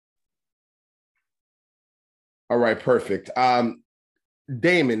All right, perfect.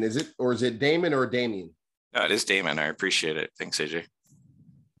 Damon, is it Damon or Damien? No, it is Damon. I appreciate it. Thanks, AJ.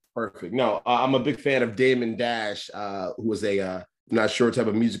 Perfect. No, I'm a big fan of Damon Dash, who was I'm not sure what type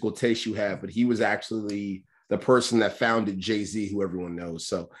of musical taste you have, but he was actually the person that founded Jay-Z, who everyone knows.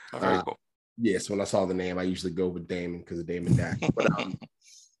 So, Oh, very cool. yes, when I saw the name, I usually go with Damon because of Damon Dash.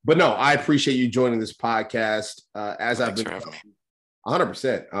 But no, I appreciate you joining this podcast. Thanks for having me.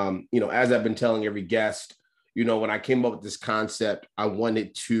 100%. As I've been telling every guest, when I came up with this concept, I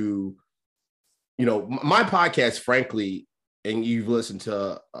wanted to, my podcast, frankly, and you've listened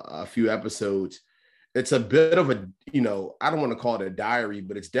to a few episodes, it's a bit of a, I don't want to call it a diary,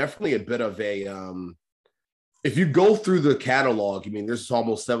 but it's definitely a bit of a, if you go through the catalog, there's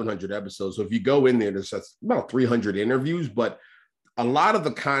almost 700 episodes. So if you go in there, there's about 300 interviews, but a lot of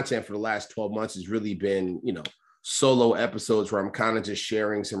the content for the last 12 months has really been, solo episodes where I'm kind of just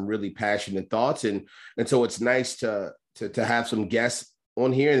sharing some really passionate thoughts. And so it's nice to have some guests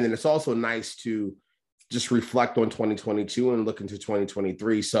on here. And then it's also nice to just reflect on 2022 and look into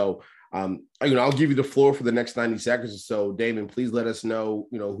 2023. So, I'll give you the floor for the next 90 seconds or so. Damon, please let us know,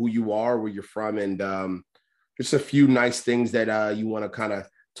 who you are, where you're from, and just a few nice things that you want to kind of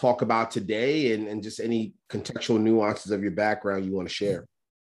talk about today and just any contextual nuances of your background you want to share.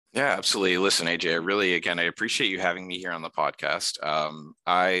 Yeah, absolutely. Listen, AJ, I appreciate you having me here on the podcast.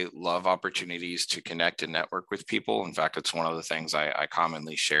 I love opportunities to connect and network with people. In fact, it's one of the things I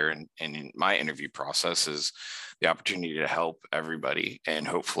commonly share in my interview process is the opportunity to help everybody. And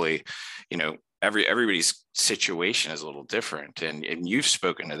hopefully, everybody's situation is a little different. And you've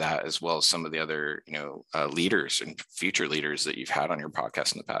spoken to that as well as some of the other, leaders and future leaders that you've had on your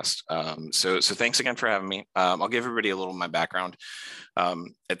podcast in the past. So thanks again for having me. I'll give everybody a little of my background.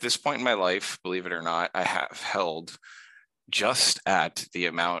 At this point in my life, believe it or not, I have held just at the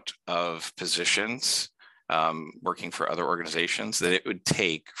amount of positions working for other organizations that it would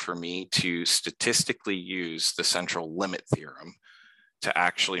take for me to statistically use the central limit theorem to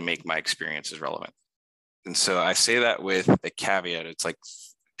actually make my experiences relevant. And so I say that with a caveat. It's like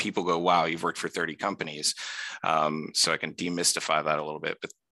people go, wow, you've worked for 30 companies. So I can demystify that a little bit,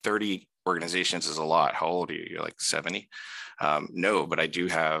 but 30 organizations is a lot. How old are you? You're like 70? No, but I do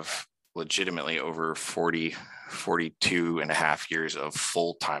have legitimately over 42 and a half years of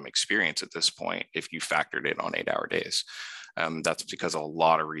full-time experience at this point, if you factored in on 8-hour days. That's because of a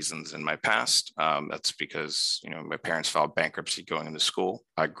lot of reasons in my past. That's because, my parents filed bankruptcy going into school.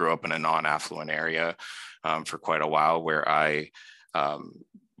 I grew up in a non-affluent area for quite a while where I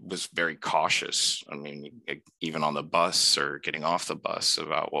was very cautious. Even on the bus or getting off the bus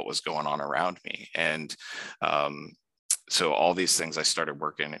about what was going on around me. And so all these things, I started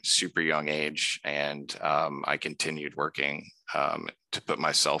working at a super young age, and I continued working to put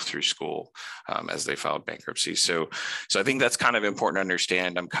myself through school as they filed bankruptcy. So I think that's kind of important to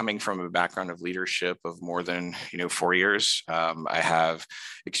understand. I'm coming from a background of leadership of more than 4 years. I have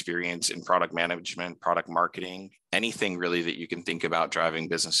experience in product management, product marketing, anything really that you can think about driving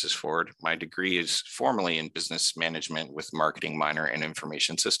businesses forward. My degree is formally in business management with marketing minor in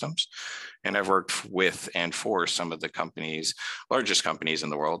information systems. And I've worked with and for some of the largest companies in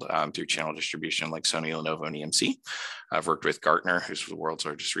the world through channel distribution like Sony, Lenovo, and EMC. I've worked with Gartner, who's the world's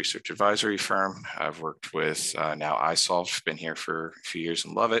largest research advisory firm. I've worked with now isolved, been here for a few years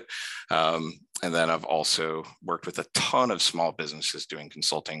and love it. And then I've also worked with a ton of small businesses doing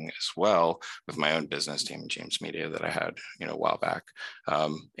consulting as well with my own business, Damon James Media, that I had, a while back.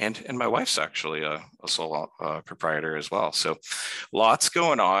 And my wife's actually a sole proprietor as well. So lots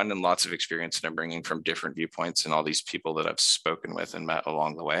going on and lots of experience that I'm bringing from different viewpoints and all these people that I've spoken with and met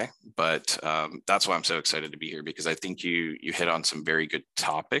along the way. But that's why I'm so excited to be here, because I think you hit on some very good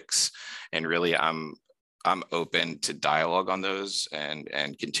topics, and really I'm open to dialogue on those and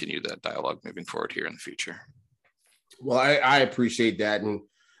continue that dialogue moving forward here in the future. Well, I appreciate that. And,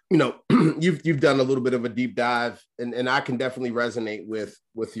 you've done a little bit of a deep dive, and I can definitely resonate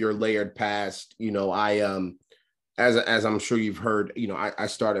with your layered past. As I'm sure you've heard, I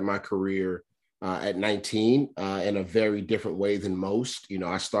started my career at 19 in a very different way than most.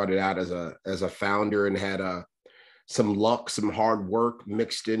 I started out as a founder and had some luck, some hard work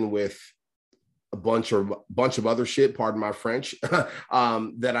mixed in with a bunch of other shit, pardon my French,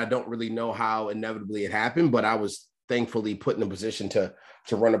 that I don't really know how inevitably it happened, but I was thankfully put in a position to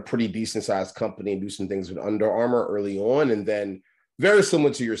run a pretty decent sized company and do some things with Under Armour early on. And then, very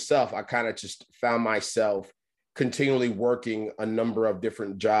similar to yourself, I kind of just found myself continually working a number of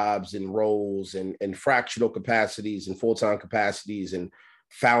different jobs and roles and fractional capacities and full-time capacities and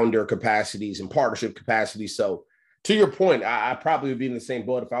founder capacities and partnership capacities. So to your point, I probably would be in the same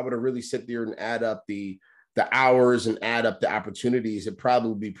boat if I were to really sit there and add up the the hours and add up the opportunities, it probably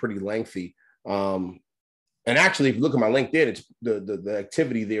would be pretty lengthy. And actually, if you look at my LinkedIn, it's the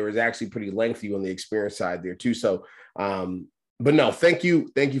activity there is actually pretty lengthy on the experience side there too. So, but no, thank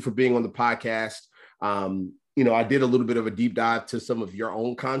you for being on the podcast. I did a little bit of a deep dive to some of your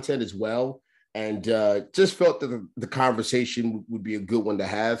own content as well, and just felt that the conversation would be a good one to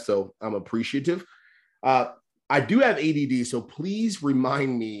have. So I'm appreciative. I do have ADD, so please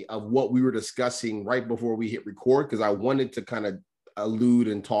remind me of what we were discussing right before we hit record, because I wanted to kind of allude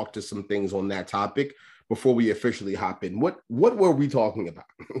and talk to some things on that topic before we officially hop in. What were we talking about?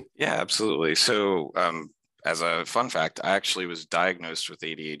 Yeah, absolutely. So as a fun fact, I actually was diagnosed with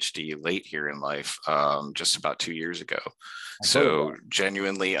ADHD late here in life, just about 2 years ago. So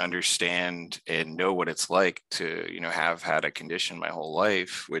genuinely understand and know what it's like to, have had a condition my whole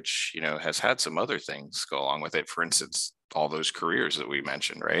life, which, has had some other things go along with it. For instance, all those careers that we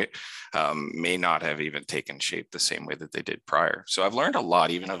mentioned, right, may not have even taken shape the same way that they did prior. So I've learned a lot,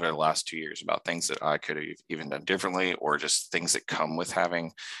 even over the last 2 years, about things that I could have even done differently, or just things that come with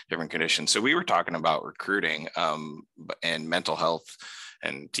having different conditions. So we were talking about recruiting and mental health,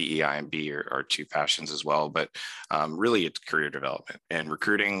 and DEI and B are two passions as well. But really, it's career development and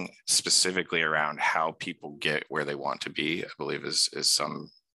recruiting, specifically around how people get where they want to be, I believe is some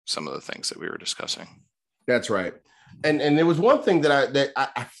of the things that we were discussing. That's right. And there was one thing that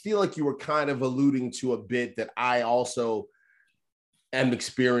I feel like you were kind of alluding to a bit that I also am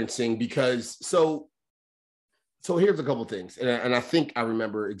experiencing, because so here's a couple of things. And I think I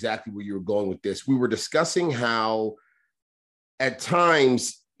remember exactly where you were going with this. We were discussing how at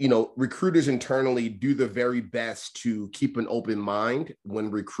times, recruiters internally do the very best to keep an open mind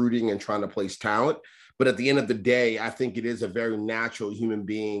when recruiting and trying to place talent. But at the end of the day, I think it is a very natural human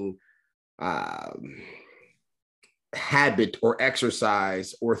being habit or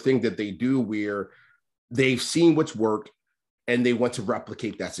exercise or thing that they do where they've seen what's worked and they want to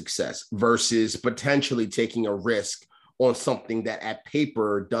replicate that success versus potentially taking a risk on something that at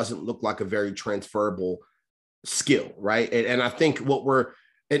paper doesn't look like a very transferable skill, right? And I think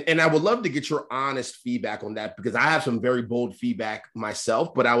and I would love to get your honest feedback on that, because I have some very bold feedback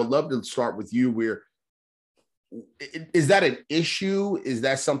myself, but I would love to start with you. Where is that an issue? Is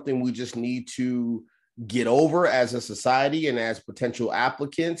that something we just need to get over as a society and as potential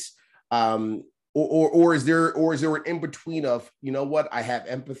applicants? Or is there an in-between of, what, I have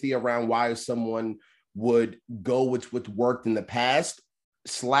empathy around why someone would go with what worked in the past, /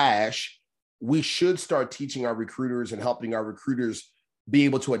 we should start teaching our recruiters and helping our recruiters be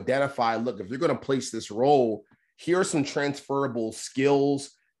able to identify, look, if you're going to place this role, here are some transferable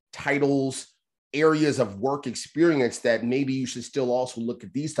skills, titles, areas of work experience that maybe you should still also look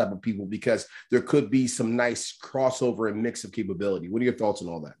at these type of people, because there could be some nice crossover and mix of capability. What are your thoughts on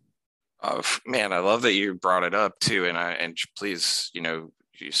all that? Man, I love that you brought it up too. And please,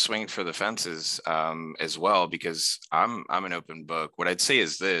 you swing for the fences as well, because I'm an open book. What I'd say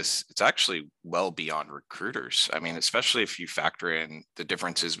is this: it's actually well beyond recruiters. I mean, especially if you factor in the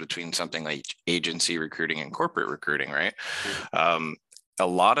differences between something like agency recruiting and corporate recruiting, right? A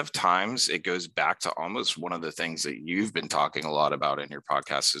lot of times it goes back to almost one of the things that you've been talking a lot about in your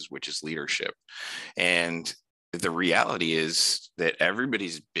podcast, which is leadership. And the reality is that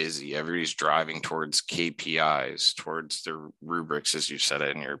everybody's busy. Everybody's driving towards KPIs, towards their rubrics, as you said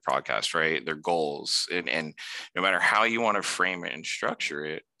it in your podcast, right? Their goals. And no matter how you want to frame it and structure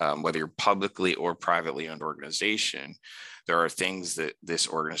it, whether you're publicly or privately owned organization, there are things that this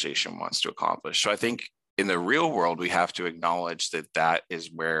organization wants to accomplish. So I think in the real world, we have to acknowledge that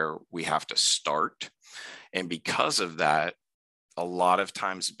is where we have to start. And because of that, a lot of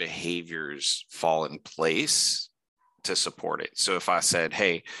times behaviors fall in place to support it. So if I said,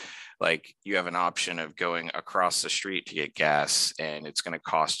 hey, like, you have an option of going across the street to get gas and it's going to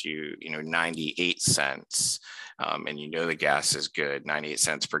cost you, 98 cents. And the gas is good, 98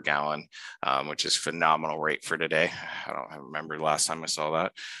 cents per gallon, which is phenomenal rate for today. I remember the last time I saw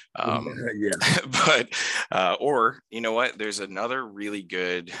that. But, or you know what, there's another really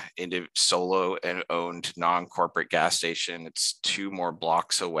good solo and owned non-corporate gas station. It's 2 more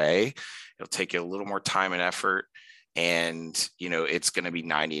blocks away. It'll take you a little more time and effort. And, it's going to be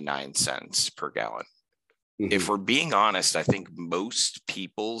 99 cents per gallon. Mm-hmm. If we're being honest, I think most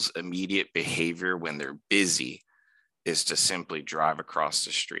people's immediate behavior when they're busy is to simply drive across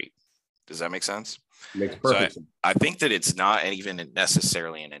the street. Does that make sense? Makes perfect sense. I think that it's not even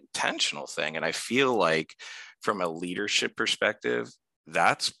necessarily an intentional thing. And I feel like from a leadership perspective,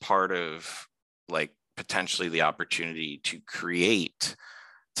 that's part of potentially the opportunity to create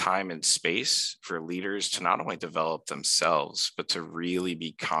time and space for leaders to not only develop themselves, but to really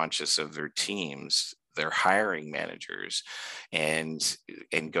be conscious of their teams their hiring managers and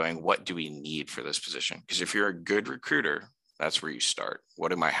going, what do we need for this position? Because if you're a good recruiter, that's where you start. What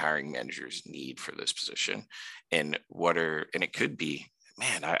do my hiring managers need for this position? And it could be,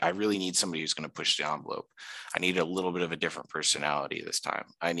 man, I really need somebody who's going to push the envelope. I need a little bit of a different personality this time.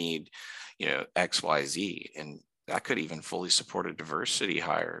 I need, X, Y, Z. And that could even fully support a diversity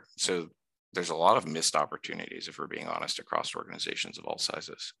hire. So there's a lot of missed opportunities, if we're being honest, across organizations of all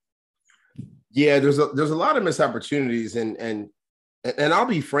sizes. Yeah, there's a lot of missed opportunities, and I'll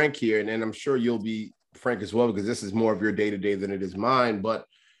be frank here, and I'm sure you'll be frank as well, because this is more of your day-to-day than it is mine. But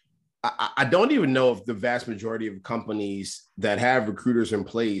I don't even know if the vast majority of companies that have recruiters in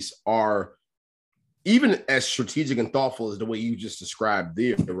place are even as strategic and thoughtful as the way you just described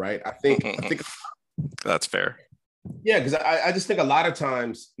there, right? I think that's fair. Yeah, because I just think a lot of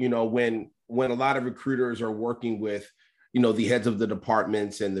times, when a lot of recruiters are working with, the heads of the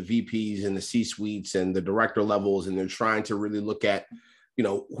departments and the VPs and the C-suites and the director levels, and they're trying to really look at,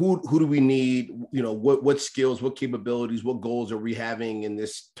 who do we need, what skills, what capabilities, what goals are we having in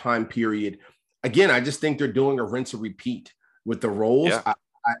this time period? Again, I just think they're doing a rinse and repeat with the roles. Yeah.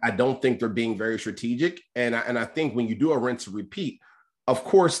 I don't think they're being very strategic. And I think when you do a rinse and repeat, of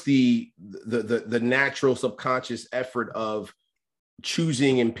course, the natural subconscious effort of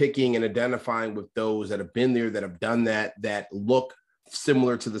choosing and picking and identifying with those that have been there, that have done that look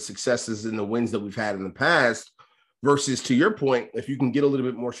similar to the successes and the wins that we've had in the past, versus, to your point, if you can get a little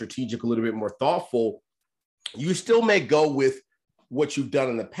bit more strategic, a little bit more thoughtful, you still may go with what you've done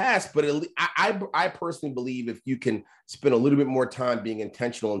in the past. But I personally believe if you can spend a little bit more time being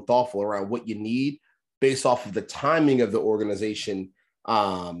intentional and thoughtful around what you need based off of the timing of the organization,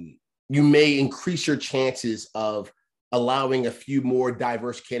 you may increase your chances of allowing a few more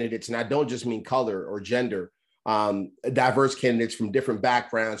diverse candidates. And I don't just mean color or gender, diverse candidates from different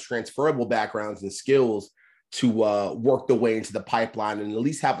backgrounds, transferable backgrounds and skills to work their way into the pipeline and at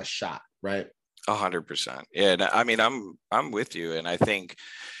least have a shot, right? 100%. Yeah. And I mean, I'm with you. And I think,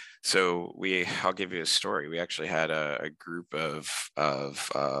 so I'll give you a story. We actually had a group of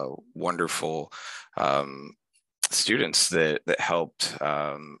wonderful students that helped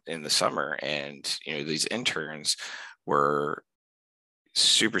in the summer, and these interns were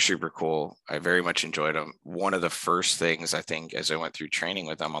super, super cool. I very much enjoyed them. One of the first things, I think, as I went through training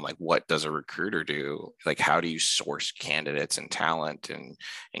with them, I'm like, what does a recruiter do? Like, how do you source candidates and talent and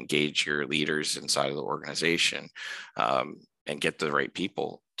engage your leaders inside of the organization, and get the right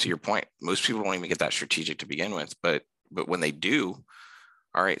people? To your point, most people don't even get that strategic to begin with, but when they do,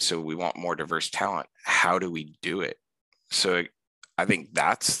 all right, so we want more diverse talent. How do we do it? So I think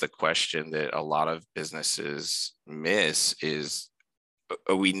that's the question that a lot of businesses miss is,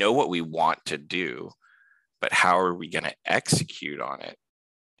 we know what we want to do, but how are we going to execute on it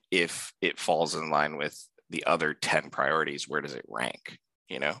if it falls in line with the other 10 priorities? Where does it rank?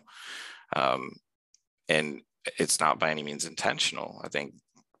 And it's not by any means intentional. I think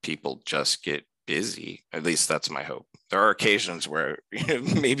people just get busy. At least that's my hope. There are occasions where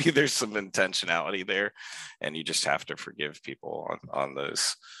maybe there's some intentionality there, and you just have to forgive people on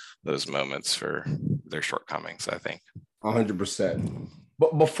those moments for their shortcomings, I think. 100%.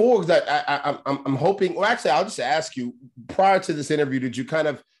 But before that, I'm hoping, well, actually, I'll just ask you, prior to this interview, did you kind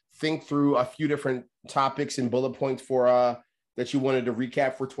of think through a few different topics and bullet points for that you wanted to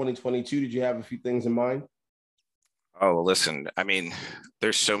recap for 2022? Did you have a few things in mind? Oh, listen, I mean,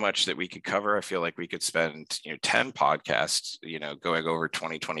 there's so much that we could cover. I feel like we could spend, 10 podcasts, going over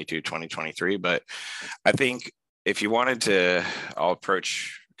 2022, 2023. But I think if you wanted to, I'll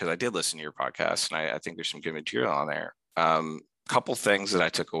approach, because I did listen to your podcast, and I think there's some good material on there. Couple things that I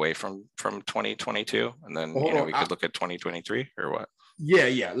took away from 2022, and then we could look at 2023 or what?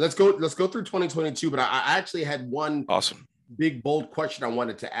 Yeah. Let's go through 2022. But I actually had one awesome big bold question I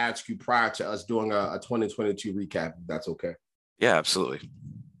wanted to ask you prior to us doing a 2022 recap, if that's okay. Yeah, absolutely.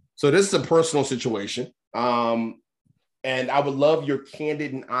 So this is a personal situation, and I would love your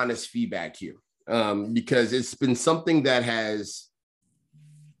candid and honest feedback here, because it's been something that has.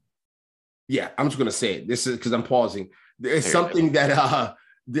 Yeah, I'm just gonna say it. This is because I'm pausing. There's something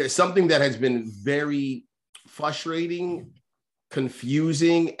that has been very frustrating,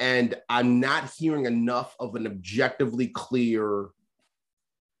 confusing, and I'm not hearing enough of an objectively clear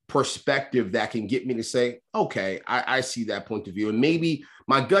perspective that can get me to say, okay, I see that point of view. And maybe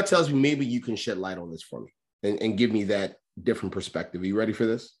my gut tells me maybe you can shed light on this for me and give me that different perspective. Are you ready for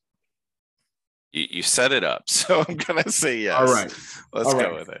this? You set it up, so I'm going to say yes. All right. Let's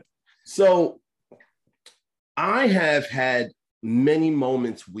go with it. So I have had many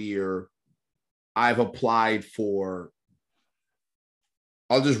moments where I've applied for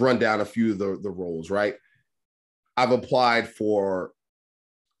I'll just run down a few of the roles, right? I've applied for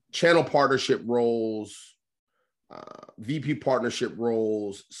channel partnership roles, VP partnership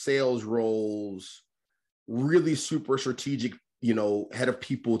roles, sales roles, really super strategic, head of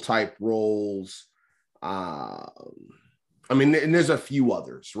people type roles. I mean, and there's a few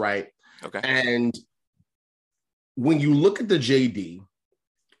others, right? Okay. And when you look at the JD,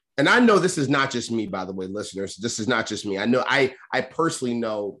 and I know this is not just me, by the way, listeners, this is not just me. I know I personally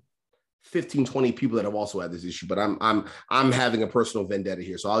know 15, 20 people that have also had this issue, but I'm having a personal vendetta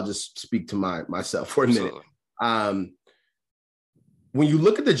here. So I'll just speak to myself for a minute. When you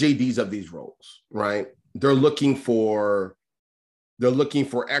look at the JDs of these roles, right? They're looking for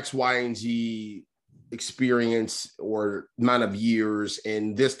X, Y, and Z experience or amount of years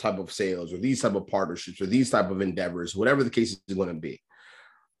in this type of sales or these type of partnerships or these type of endeavors, whatever the case is going to be.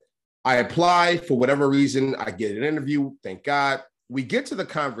 I apply for whatever reason. I get an interview. Thank God. We get to the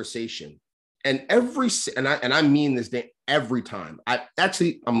conversation, and I mean this day every time.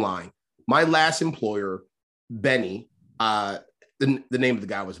 I'm lying. My last employer, Benny, the name of the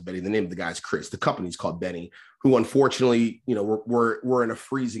guy was Benny. The name of the guy is Chris. The company's called Benny, who unfortunately, we're in a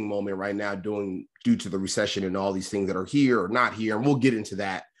freezing moment right now due to the recession and all these things that are here or not here. And we'll get into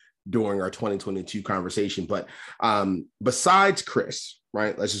that during our 2022 conversation. But besides Chris,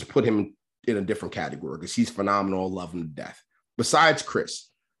 right, let's just put him in a different category because he's phenomenal. Love him to death. Besides Chris,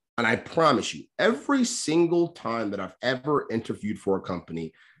 and I promise you, every single time that I've ever interviewed for a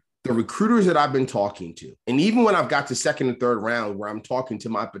company, the recruiters that I've been talking to, and even when I've got to second and third round where I'm talking to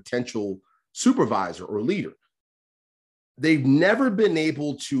my potential supervisor or leader, they've never been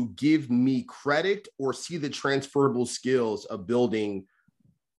able to give me credit or see the transferable skills of building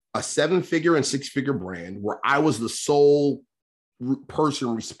a 7-figure and 6-figure brand where I was the sole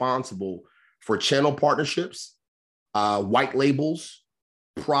person responsible for channel partnerships, white labels,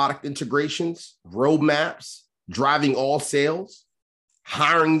 product integrations, roadmaps, driving all sales,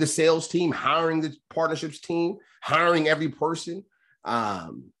 hiring the sales team, hiring the partnerships team, hiring every person. I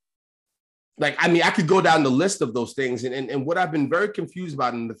could go down the list of those things. And what I've been very confused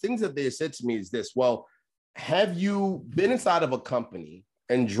about, and the things that they said to me is this: well, have you been inside of a company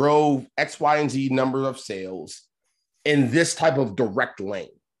and drove X, Y, and Z number of sales in this type of direct lane?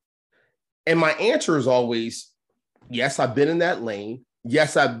 And my answer is always, yes, I've been in that lane.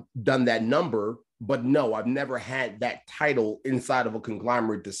 Yes, I've done that number, but no, I've never had that title inside of a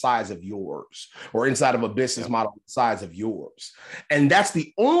conglomerate the size of yours or inside of a business model the size of yours. And that's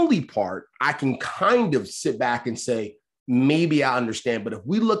the only part I can kind of sit back and say, maybe I understand. But if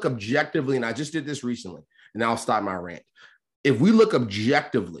we look objectively, and I just did this recently, and I'll stop my rant. If we look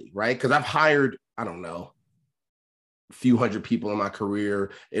objectively, right? Because I've hired, I don't know, a few hundred people in my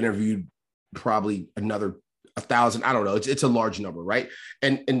career, interviewed probably another 1,000. I don't know. It's a large number, right?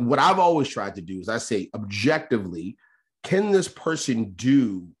 And what I've always tried to do is I say objectively, can this person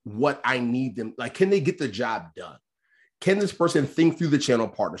do what I need them? Like, can they get the job done? Can this person think through the channel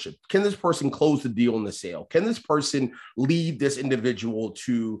partnership? Can this person close the deal in the sale? Can this person lead this individual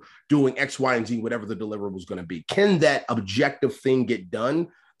to doing X, Y, and Z, whatever the deliverable is going to be? Can that objective thing get done?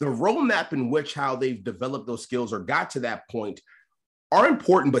 The roadmap in which how they've developed those skills or got to that point are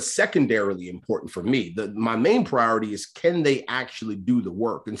important, but secondarily important for me. My main priority is, can they actually do the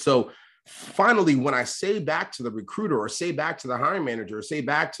work? And so finally, when I say back to the recruiter or say back to the hiring manager or say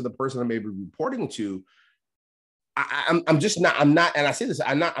back to the person I may be reporting to, I'm not, and I say this,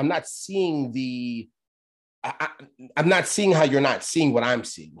 I'm not seeing I'm not seeing how you're not seeing what I'm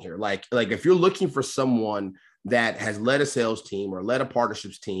seeing here. Like if you're looking for someone that has led a sales team or led a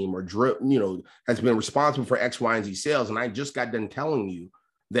partnerships team or has been responsible for X, Y, and Z sales, and I just got done telling you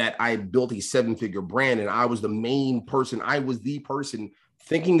that I built a 7-figure brand and I was the main person, I was the person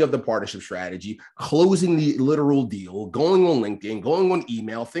thinking of the partnership strategy, closing the literal deal, going on LinkedIn, going on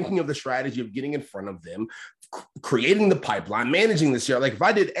email, thinking of the strategy of getting in front of them, creating the pipeline, managing this year. Like if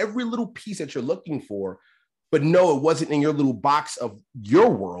I did every little piece that you're looking for, but no, it wasn't in your little box of your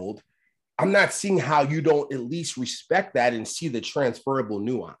world, I'm not seeing how you don't at least respect that and see the transferable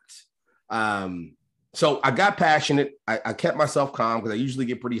nuance. So I got passionate. I kept myself calm because I usually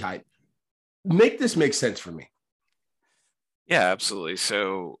get pretty hyped. Make this make sense for me. Yeah, absolutely.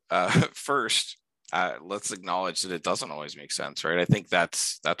 So first, let's acknowledge that it doesn't always make sense, right? I think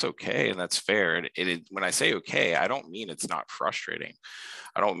that's okay and that's fair. And when I say okay, I don't mean it's not frustrating.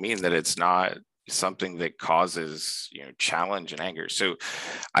 I don't mean that it's not something that causes challenge and anger. So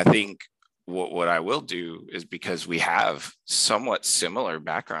I think what I will do is, because we have somewhat similar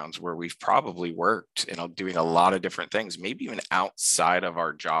backgrounds where we've probably worked doing a lot of different things, maybe even outside of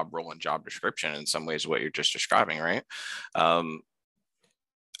our job role and job description in some ways, what you're just describing, right?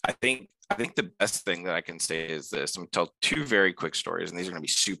 I think the best thing that I can say is this. I'm gonna tell two very quick stories, and these are gonna be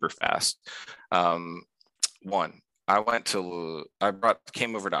super fast. One,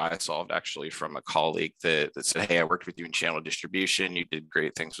 came over to isolved actually from a colleague that said, "Hey, I worked with you in channel distribution. You did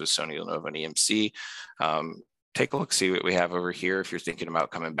great things with Sony, Lenovo, and EMC. Take a look, see what we have over here if you're thinking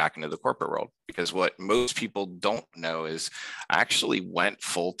about coming back into the corporate world." Because what most people don't know is I actually went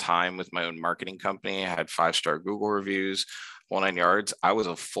full time with my own marketing company. I had 5-star Google reviews, whole 9 yards. I was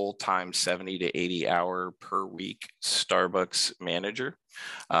a full-time 70 to 80 hour per week Starbucks manager.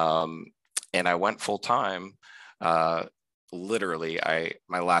 And I went full time. Literally,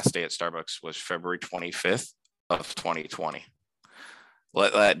 my last day at Starbucks was February 25th of 2020.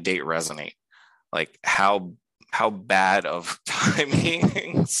 Let that date resonate. Like how bad of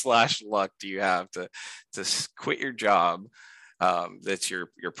timing / luck do you have to quit your job that's your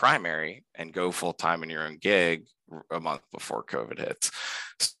primary and go full time in your own gig a month before COVID hits?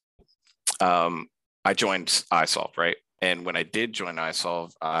 I joined isolved, right? And when I did join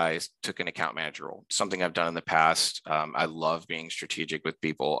isolved, I took an account manager role, something I've done in the past. I love being strategic with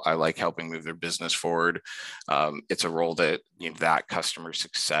people. I like helping move their business forward. It's a role that, that customer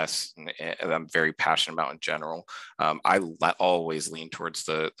success, and I'm very passionate about in general. I always lean towards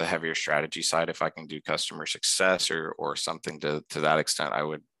the heavier strategy side. If I can do customer success or something to that extent, I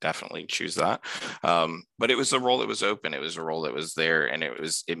would definitely choose that. But it was a role that was open. It was a role that was there, and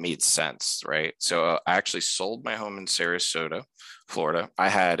it made sense, right? So I actually sold my home in Sarasota, Florida. I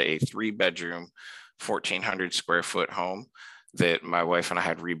had a 3-bedroom, 1,400 square foot home that my wife and I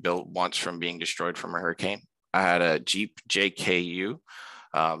had rebuilt once from being destroyed from a hurricane. I had a Jeep JKU,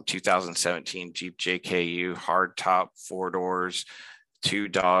 2017 Jeep JKU, hard top, 4 doors, 2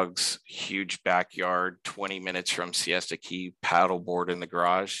 dogs, huge backyard, 20 minutes from Siesta Key, paddleboard in the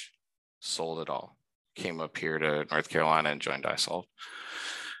garage. Sold it all. Came up here to North Carolina and joined isolved.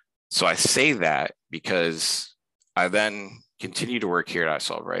 So I say that because I then continue to work here at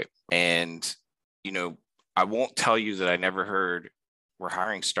isolved, right? And, I won't tell you that I never heard we're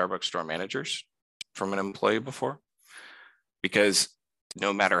hiring Starbucks store managers from an employee before, because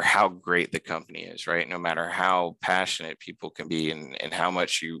no matter how great the company is, right? No matter how passionate people can be and how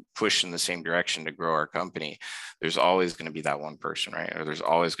much you push in the same direction to grow our company, there's always going to be that one person, right? Or there's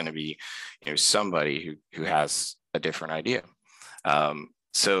always going to be, somebody who has a different idea.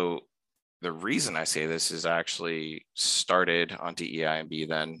 So the reason I say this is I actually started onto E1B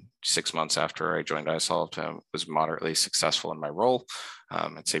then 6 months after I joined isolved. Was moderately successful in my role.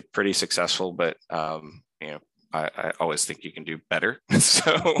 I'd say pretty successful, but I always think you can do better.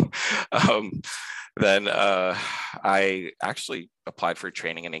 So then I actually applied for a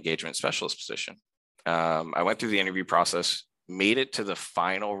training and engagement specialist position. I went through the interview process, made it to the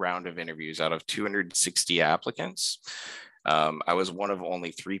final round of interviews out of 260 applicants. I was one of only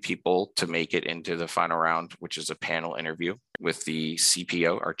 3 people to make it into the final round, which is a panel interview with the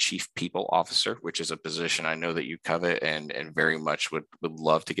CPO, our Chief People Officer, which is a position I know that you covet and very much would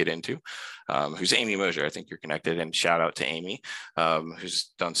love to get into, who's Amy Mosier. I think you're connected, and shout out to Amy,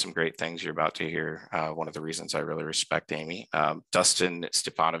 who's done some great things. You're about to hear one of the reasons I really respect Amy. Dustin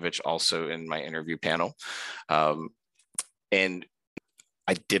Stepanovich also in my interview panel. And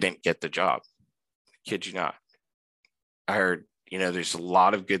I didn't get the job. Kid you not. I heard, there's a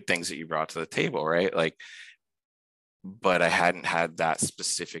lot of good things that you brought to the table, right? But I hadn't had that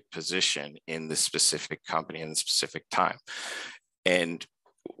specific position in the specific company in the specific time. And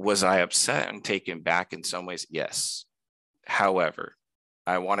was I upset and taken back in some ways? Yes. However,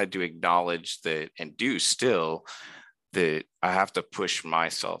 I wanted to acknowledge that, and do still, that I have to push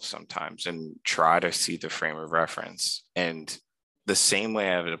myself sometimes and try to see the frame of reference. And the same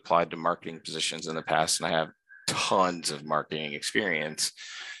way I've applied to marketing positions in the past, and I have tons of marketing experience,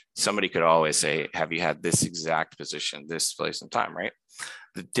 somebody could always say, have you had this exact position, this place and time, right?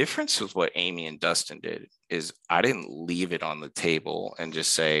 The difference with what Amy and Dustin did is I didn't leave it on the table and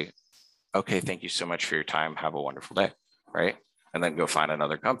just say, okay, thank you so much for your time. Have a wonderful day, right? And then go find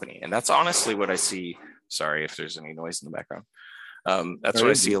another company. And that's honestly what I see. Sorry if there's any noise in the background. That's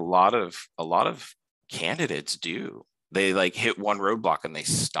what I see a lot of candidates do. They hit one roadblock and they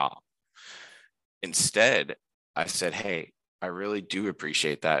stop. Instead, I said, hey, I really do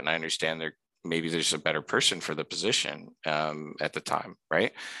appreciate that. And I understand maybe there's a better person for the position at the time,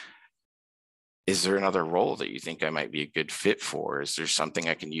 right? Is there another role that you think I might be a good fit for? Is there something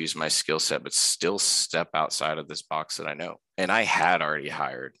I can use my skill set, but still step outside of this box that I know? And I had already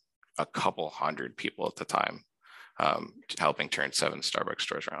hired a couple hundred people at the time, helping turn 7 Starbucks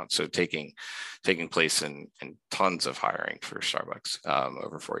stores around. So taking place in tons of hiring for Starbucks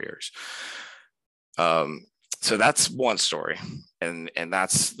over 4 years. So that's one story. And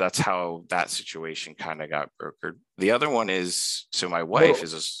that's how that situation kind of got brokered. The other one is, so my wife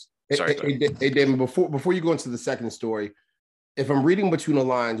is a, sorry. Hey, Damon, before you go into the second story, if I'm reading between the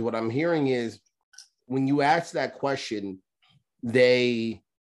lines, what I'm hearing is when you asked that question, they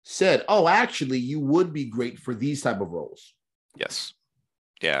said, oh, actually, you would be great for these type of roles. Yes.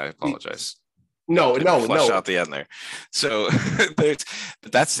 Yeah, I apologize. No. Flesh out the end there. So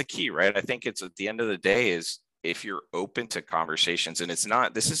that's the key, right? I think it's at the end of the day is if you're open to conversations, and this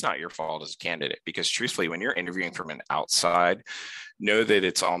is not your fault as a candidate, because truthfully, when you're interviewing from an outside, know that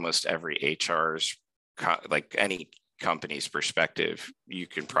it's almost every HR's, like any company's perspective. You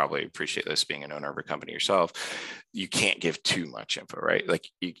can probably appreciate this being an owner of a company yourself. You can't give too much info, right? Like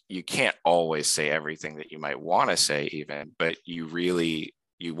you can't always say everything that you might want to say even, but you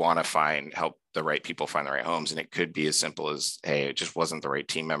want to help the right people find the right homes. And it could be as simple as, hey, it just wasn't the right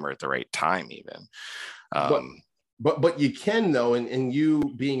team member at the right time even. But you can though, and you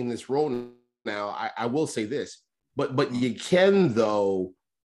being in this role now, I will say this, but you can though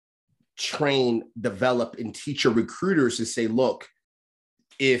train, develop, and teach your recruiters to say, look,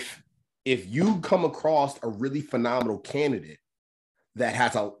 if you come across a really phenomenal candidate that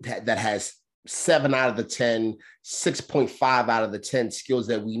has 7 out of the 10, 6.5 out of the 10 skills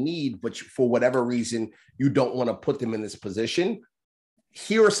that we need, but for whatever reason, you don't want to put them in this position,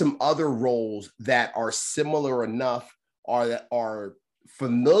 here are some other roles that are similar enough or that are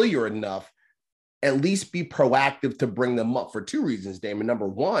familiar enough, at least be proactive to bring them up for 2 reasons, Damon. Number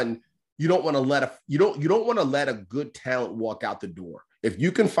one, you don't want to let a good talent walk out the door. If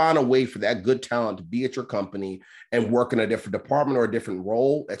you can find a way for that good talent to be at your company and work in a different department or a different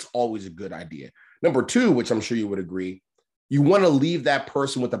role, that's always a good idea. Number two, which I'm sure you would agree, you want to leave that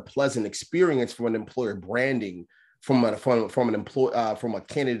person with a pleasant experience from an employer branding, from a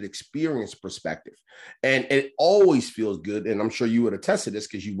candidate experience perspective. And it always feels good, and I'm sure you would attest to this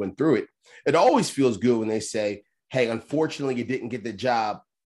because you went through it. It always feels good when they say, hey, unfortunately, you didn't get the job,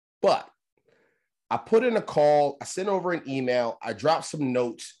 but I put in a call, I sent over an email, I dropped some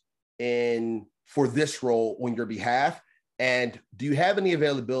notes in for this role on your behalf. And do you have any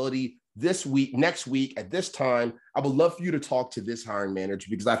availability this week, next week, at this time? I would love for you to talk to this hiring manager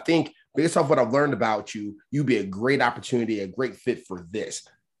because I think based off what I've learned about you, you'd be a great opportunity, a great fit for this.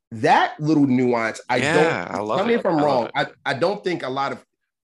 That little nuance, I love tell me if I'm wrong. I don't think a lot of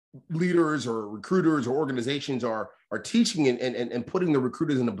leaders or recruiters or organizations are teaching and putting the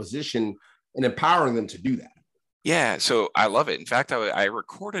recruiters in a position and empowering them to do that. Yeah, so I love it. In fact, I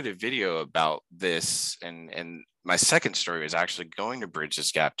recorded a video about this, and my second story is actually going to bridge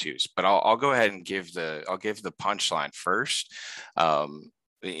this gap too. But I'll go ahead and give the punchline first.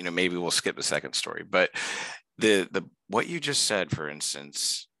 Maybe we'll skip the second story, but the what you just said, for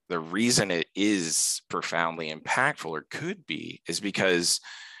instance, the reason it is profoundly impactful, or could be, is because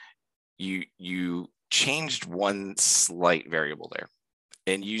you changed one slight variable there.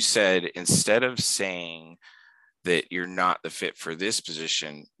 And you said, instead of saying that you're not the fit for this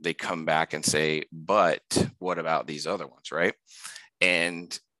position, they come back and say, but what about these other ones, right?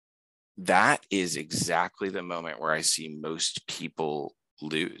 And that is exactly the moment where I see most people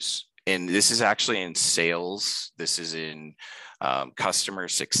lose. And this is actually in sales. This is in customer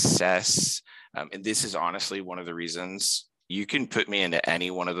success. And this is honestly one of the reasons you can put me into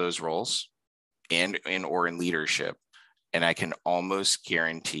any one of those roles or in leadership. And I can almost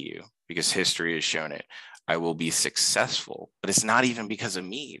guarantee you, because history has shown it, I will be successful. But it's not even because of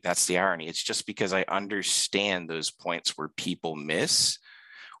me. That's the irony. It's just because I understand those points where people miss,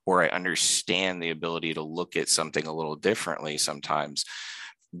 or I understand the ability to look at something a little differently sometimes.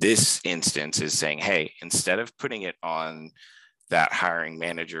 This instance is saying, hey, instead of putting it on that hiring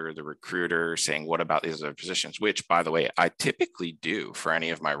manager, the recruiter, saying, what about these other positions? Which, by the way, I typically do for any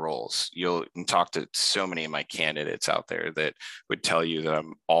of my roles. You'll talk to so many of my candidates out there that would tell you that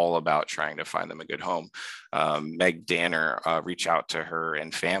I'm all about trying to find them a good home. Meg Danner, reach out to her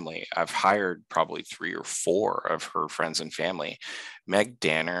and family. I've hired probably 3 or 4 of her friends and family. Meg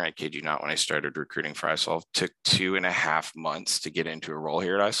Danner, I kid you not, when I started recruiting for isolved, took 2.5 months to get into a role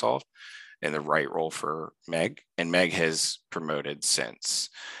here at isolved, in the right role for Meg, and Meg has promoted since.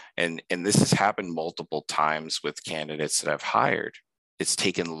 And this has happened multiple times with candidates that I've hired. It's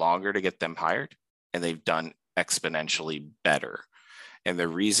taken longer to get them hired, and they've done exponentially better. And the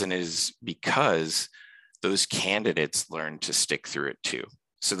reason is because those candidates learn to stick through it too.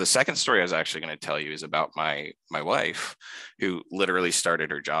 So the second story I was actually going to tell you is about my wife, who literally started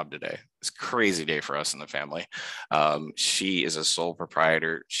her job today. It's a crazy day for us in the family. She is a sole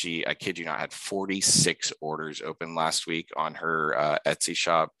proprietor. She, I kid you not, had 46 orders open last week on her Etsy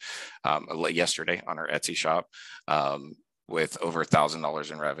shop, yesterday on her Etsy shop, with over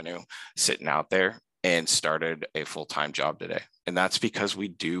 $1,000 in revenue sitting out there, and started a full-time job today. And that's because we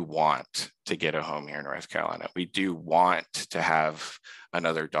do want to get a home here in North Carolina. We do want to have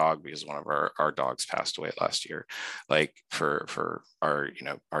another dog, because one of our dogs passed away last year, like for our,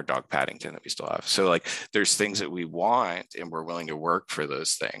 our dog Paddington that we still have. So like there's things that we want, and we're willing to work for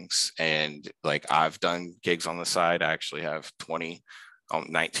those things. And like I've done gigs on the side. I actually have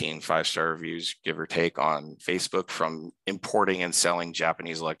 19 5-star reviews, give or take, on Facebook from importing and selling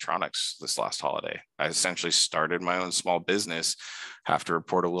Japanese electronics this last holiday. I essentially started my own small business, have to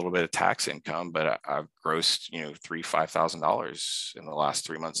report a little bit of tax income, but I've grossed, $3,000-$5,000 in the last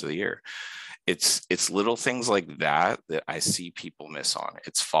 3 months of the year. It's little things like that I see people miss on.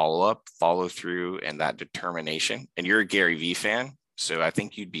 It's follow through, and that determination. And you're a Gary Vee fan, so I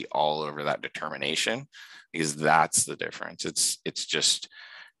think you'd be all over that determination, because that's the difference. It's just,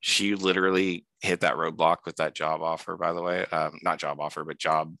 she literally hit that roadblock with that job offer, by the way, not job offer, but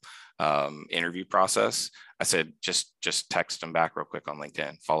job interview process. I said, just text them back real quick on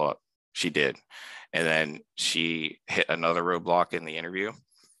LinkedIn, follow up. She did. And then she hit another roadblock in the interview,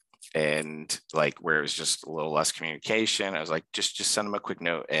 and like where it was just a little less communication. I was like, just send them a quick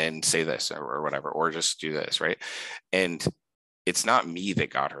note and say this or whatever, or just do this. Right. And it's not me that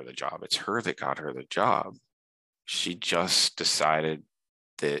got her the job. It's her that got her the job. She just decided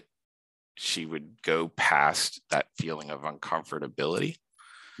that she would go past that feeling of uncomfortability,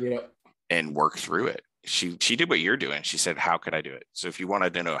 and work through it. She did what you're doing. She said, how could I do it? So if you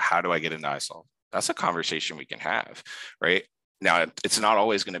wanted to know, how do I get into isolved? That's a conversation we can have, right? Now, it's not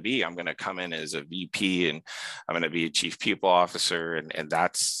always going to be, I'm going to come in as a VP and I'm going to be a chief people officer. And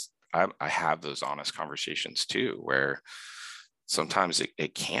that's, I have those honest conversations too, where sometimes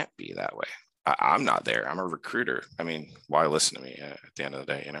it can't be that way. I'm not there. I'm a recruiter. I mean, why listen to me at the end of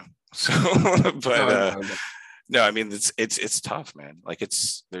the day, So, but no, I mean, it's tough, man. Like I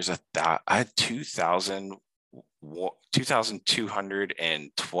had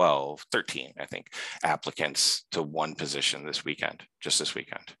 13, I think, applicants to one position this weekend, just this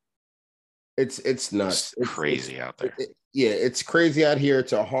weekend. It's nuts. It's crazy out there. It's crazy out here.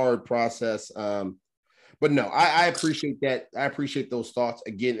 It's a hard process. But no, I appreciate that. I appreciate those thoughts.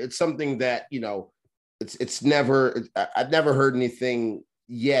 Again, it's something that, I've never heard anything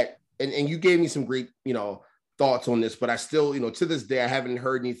yet. And you gave me some great, thoughts on this, but I still, to this day, I haven't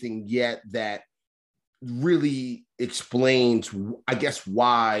heard anything yet that really explains, I guess,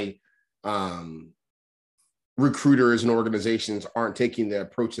 why recruiters and organizations aren't taking the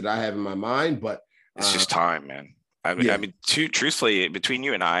approach that I have in my mind. But it's just time, man. I mean, truthfully, between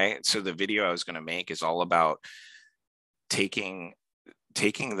you and I, so the video I was going to make is all about taking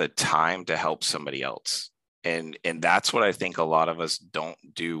the time to help somebody else. And that's what I think a lot of us don't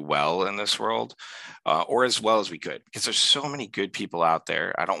do well in this world, or as well as we could, because there's so many good people out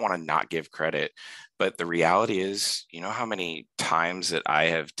there. I don't want to not give credit, but the reality is, how many times that I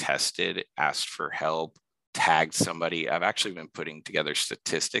have tested, asked for help, tagged somebody. I've actually been putting together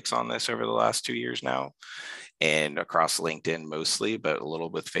statistics on this over the last 2 years now, and across LinkedIn mostly, but a little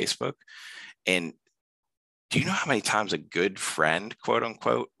with Facebook. And do you know how many times a good friend, quote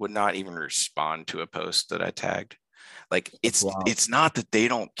unquote, would not even respond to a post that I tagged? Like it's not that they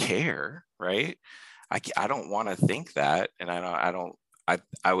don't care, right? I don't want to think that, and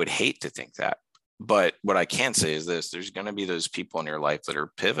I would hate to think that. But what I can say is this: there's going to be those people in your life that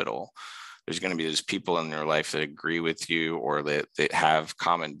are pivotal. There's going to be those people in your life that agree with you, or that have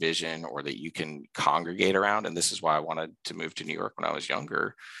common vision, or that you can congregate around. And this is why I wanted to move to New York when I was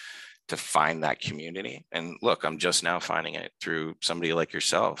younger, to find that community. And look, I'm just now finding it through somebody like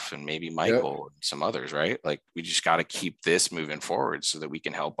yourself and maybe Michael and some others, right? Like we just got to keep this moving forward so that we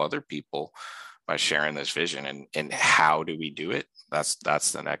can help other people by sharing this vision. And how do we do it?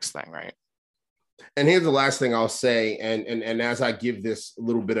 That's the next thing, right? And here's the last thing I'll say, and as I give this a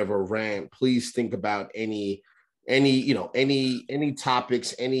little bit of a rant, please think about any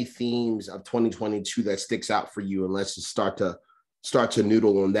topics, any themes of 2022 that sticks out for you, and let's just start to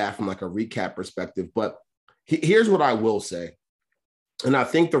noodle on that from like a recap perspective. But here's what I will say, and I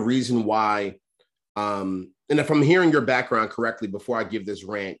think the reason why, and if I'm hearing your background correctly, before I give this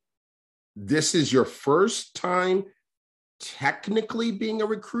rant, this is your first time technically being a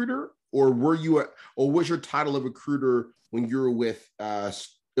recruiter. Or was your title a recruiter when you were with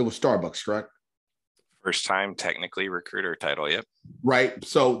it was Starbucks, correct? First time technically recruiter title. Yep. Right.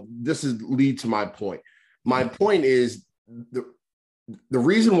 So this is lead to my point. My point is the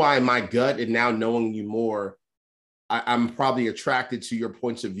reason why my gut, and now knowing you more, I'm probably attracted to your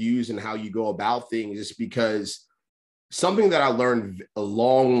points of views and how you go about things, is because something that I learned a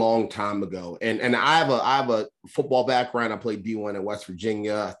long, long time ago, and I have a football background. I played D1 at West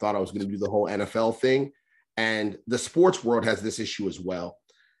Virginia. I thought I was going to do the whole NFL thing. And the sports world has this issue as well.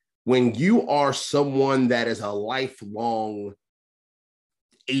 When you are someone that is a lifelong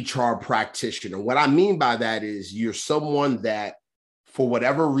HR practitioner, what I mean by that is you're someone that, for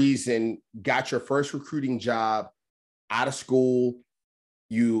whatever reason, got your first recruiting job out of school.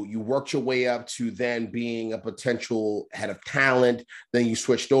 You worked your way up to then being a potential head of talent. Then you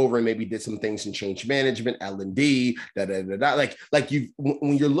switched over and maybe did some things in change management, L&D, like you,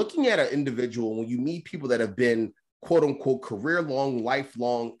 when you're looking at an individual, when you meet people that have been quote unquote career long,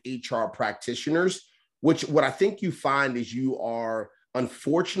 lifelong HR practitioners, which what I think you find is you are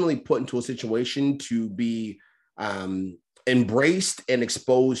unfortunately put into a situation to be embraced and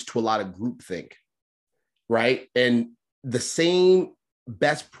exposed to a lot of groupthink, right? And the same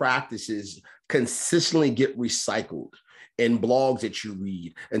best practices consistently get recycled in blogs that you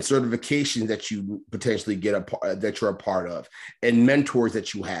read and certifications that you potentially get that you're a part of and mentors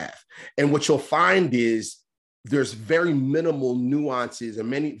that you have. And what you'll find is there's very minimal nuances and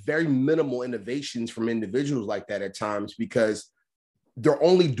many very minimal innovations from individuals like that at times, because they're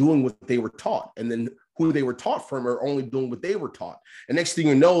only doing what they were taught. And then who they were taught from are only doing what they were taught. And next thing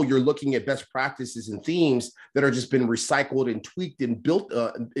you know, you're looking at best practices and themes that are just been recycled and tweaked and built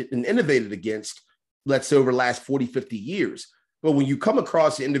and innovated against, let's say, over the last 40, 50 years. But when you come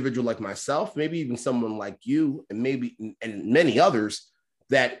across an individual like myself, maybe even someone like you, and maybe and many others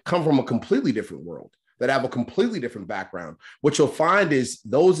that come from a completely different world, that have a completely different background, what you'll find is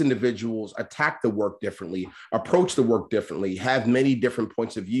those individuals attack the work differently, approach the work differently, have many different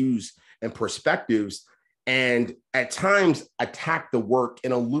points of views and perspectives, and at times attack the work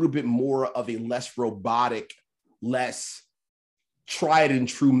in a little bit more of a less robotic, less tried and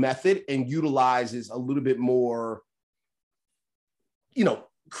true method, and utilizes a little bit more,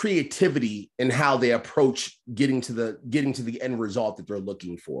 creativity in how they approach getting to the end result that they're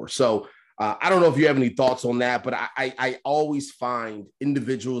looking for. So I don't know if you have any thoughts on that, but I always find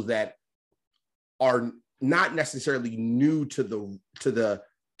individuals that are not necessarily new to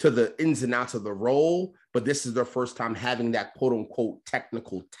the ins and outs of the role, but this is their first time having that quote unquote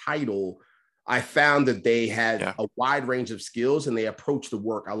technical title. I found that they had a wide range of skills and they approach the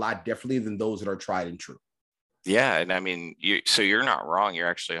work a lot differently than those that are tried and true. Yeah. And I mean, you're not wrong. You're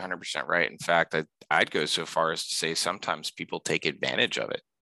actually 100% right. In fact, I'd go so far as to say sometimes people take advantage of it.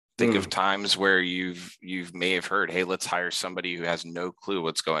 Think of times where you've may have heard, hey, let's hire somebody who has no clue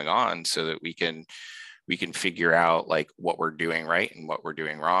what's going on so that we can figure out like what we're doing right and what we're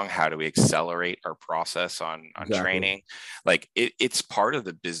doing wrong. How do we accelerate our process on training? Like it's part of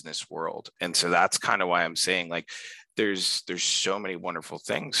the business world. And so that's kind of why I'm saying like there's so many wonderful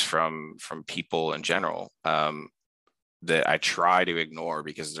things from people in general that I try to ignore,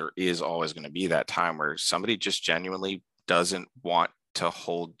 because there is always going to be that time where somebody just genuinely doesn't want to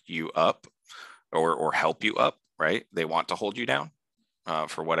hold you up or help you up, right? They want to hold you down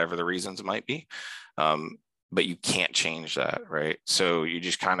for whatever the reasons might be. But you can't change that, right? So you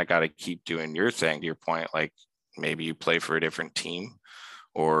just kind of got to keep doing your thing. To your point, like maybe you play for a different team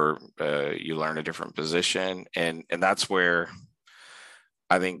or you learn a different position. And that's where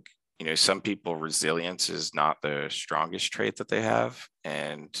I think, some people, resilience is not the strongest trait that they have.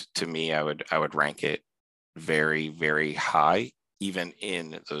 And to me, I would rank it very, very high, even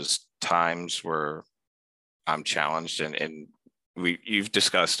in those times where I'm challenged and you've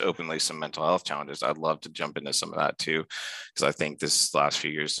discussed openly some mental health challenges. I'd love to jump into some of that too, because I think this last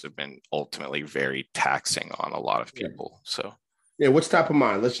few years have been ultimately very taxing on a lot of people. So yeah, what's top of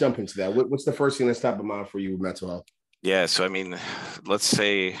mind? Let's jump into that. What's the first thing that's top of mind for you with mental health? Yeah, so I mean, let's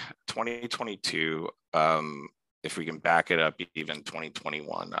say 2022, if we can back it up, even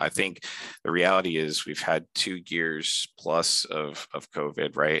 2021, I think the reality is we've had 2 years plus of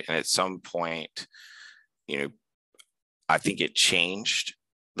COVID, right? And at some point, I think it changed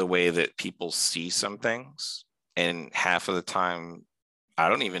the way that people see some things. And half of the time, I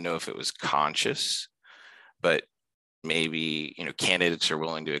don't even know if it was conscious, but maybe, candidates are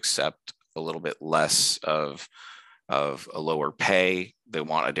willing to accept a little bit less of a lower pay. They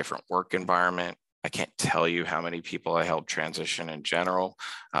want a different work environment. I can't tell you how many people I help transition in general.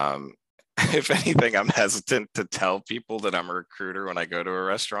 If anything, I'm hesitant to tell people that I'm a recruiter when I go to a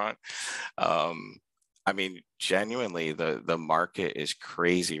restaurant. I mean, genuinely, the market is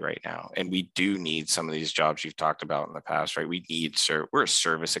crazy right now, and we do need some of these jobs you've talked about in the past, right? We need we're a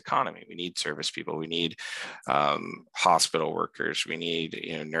service economy. We need service people. We need hospital workers. We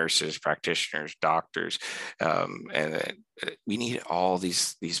need nurses, practitioners, doctors, and we need all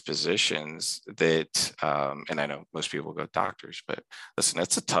these positions that. And I know most people go doctors, but listen,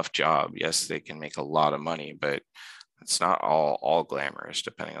 that's a tough job. Yes, they can make a lot of money, but it's not all glamorous,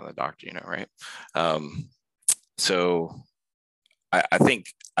 depending on the doctor, right? So I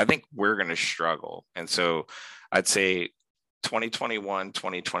think we're going to struggle, and so I'd say 2021,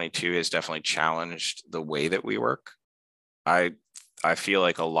 2022 has definitely challenged the way that we work. I feel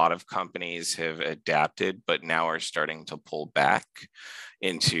like a lot of companies have adapted, but now are starting to pull back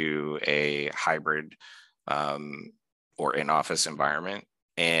into a hybrid or in-office environment,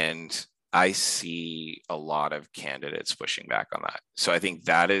 and I see a lot of candidates pushing back on that. So I think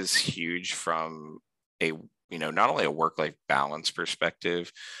that is huge from a, not only a work-life balance perspective,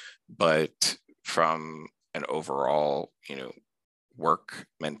 but from an overall, work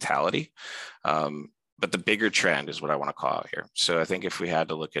mentality. But the bigger trend is what I want to call out here. So I think if we had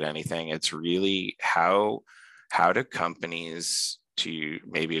to look at anything, it's really how do companies, to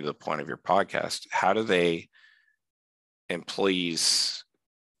maybe the point of your podcast, how do they employees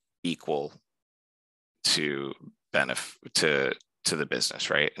equal to benefit to the business,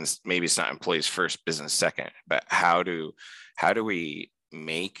 right? And maybe it's not employees first, business second, but how do we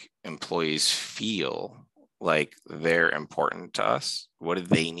make employees feel like they're important to us? What do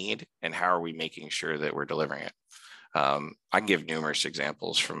they need, and how are we making sure that we're delivering it? I can give numerous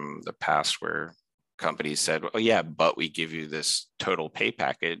examples from the past where companies said, "Oh yeah, but we give you this total pay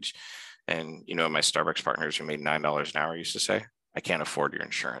package." And my Starbucks partners who made $9 an hour used to say, "I can't afford your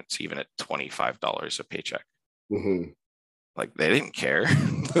insurance, even at $25 a paycheck." Mm-hmm. Like, they didn't care.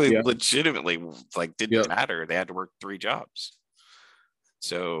 They Yeah. legitimately didn't matter. They had to work 3 jobs.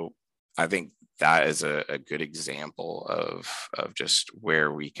 So I think that is a good example of just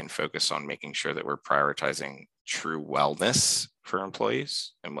where we can focus on making sure that we're prioritizing true wellness for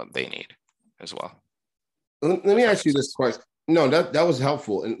employees and what they need as well. Let me ask you this question. No, that was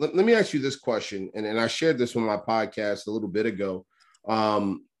helpful. And let me ask you this question. And I shared this on my podcast a little bit ago. As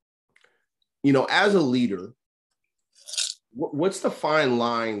a leader, what's the fine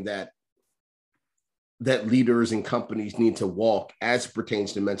line that leaders and companies need to walk as it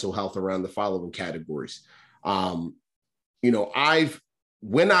pertains to mental health around the following categories? When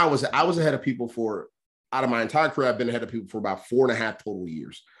I was ahead of people out of my entire career, I've been ahead of people for about 4.5 total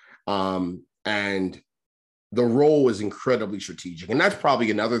years. And the role is incredibly strategic. And that's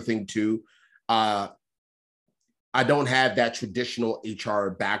probably another thing too. I don't have that traditional HR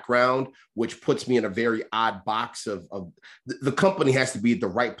background, which puts me in a very odd box of the company has to be at the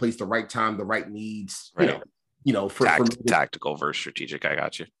right place, the right time, the right needs, right. For tactical versus strategic. I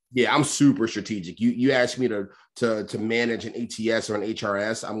got you. Yeah, I'm super strategic. You ask me to manage an ATS or an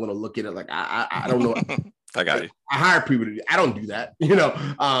HRS, I'm going to look at it like, I don't know. I got you. I hire people to do. I don't do that,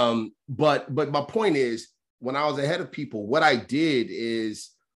 but my point is, when I was ahead of people, what I did is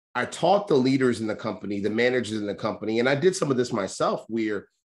I taught the leaders in the company, the managers in the company, and I did some of this myself, where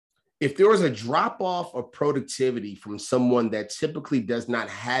if there was a drop off of productivity from someone that typically does not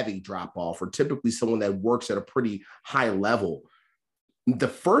have a drop off, or typically someone that works at a pretty high level, the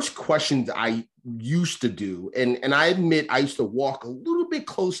first questions I used to do, and I admit I used to walk a little bit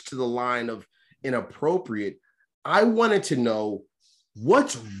close to the line of inappropriate. I wanted to know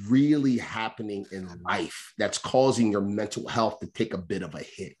what's really happening in life that's causing your mental health to take a bit of a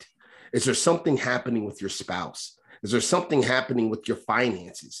hit. Is there something happening with your spouse? Is there something happening with your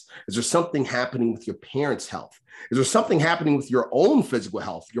finances? Is there something happening with your parents' health? Is there something happening with your own physical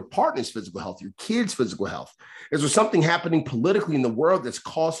health, your partner's physical health, your kids' physical health? Is there something happening politically in the world that's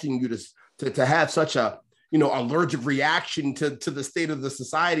causing you to have such a allergic reaction to the state of the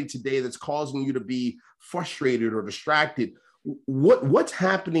society today that's causing you to be frustrated or distracted? What's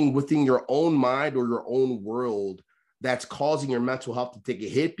happening within your own mind or your own world that's causing your mental health to take a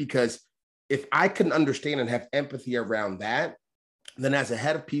hit? Because if I can understand and have empathy around that, then as a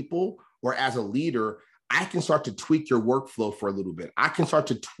head of people or as a leader, I can start to tweak your workflow for a little bit. I can start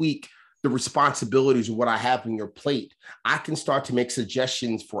to tweak the responsibilities of what I have on your plate. I can start to make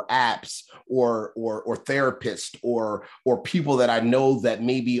suggestions for apps or therapists or people that I know that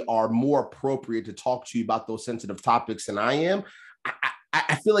maybe are more appropriate to talk to you about those sensitive topics than I am.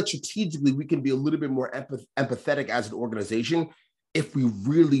 I feel like strategically we can be a little bit more empathetic as an organization if we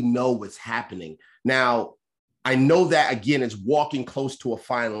really know what's happening. Now, I know that, again, it's walking close to a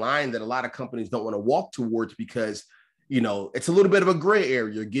fine line that a lot of companies don't want to walk towards, because it's a little bit of a gray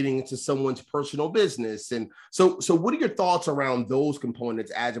area. You're getting into someone's personal business. And so what are your thoughts around those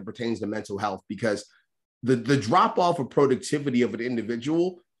components as it pertains to mental health? Because the drop off of productivity of an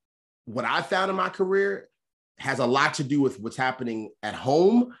individual, what I found in my career, has a lot to do with what's happening at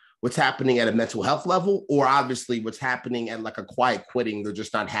home, what's happening at a mental health level, or obviously what's happening at like a quiet quitting. They're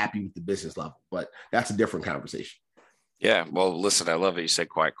just not happy with the business level, but that's a different conversation. Yeah. Well, listen, I love that you said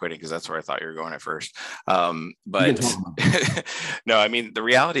quiet quitting, because that's where I thought you were going at first. But no, I mean, the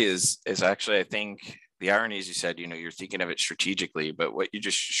reality is actually, I think the irony is, you said, you're thinking of it strategically, but what you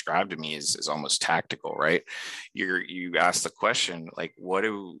just described to me is almost tactical, right? You asked the question, like, what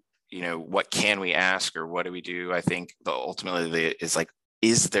can we ask, or what do we do? I think ultimately is like,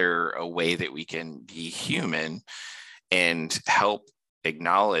 is there a way that we can be human and help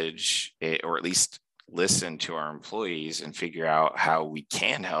acknowledge it, or at least listen to our employees and figure out how we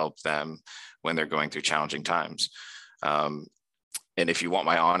can help them when they're going through challenging times? And if you want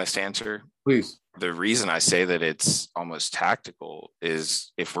my honest answer, please. The reason I say that it's almost tactical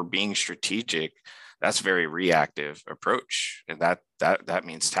is, if we're being strategic, that's a very reactive approach. And that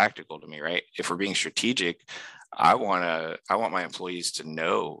means tactical to me, right? If we're being strategic, I want my employees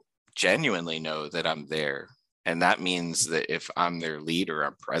to genuinely know that I'm there. And that means that if I'm their leader,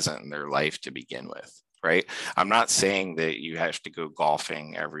 I'm present in their life to begin with, right? I'm not saying that you have to go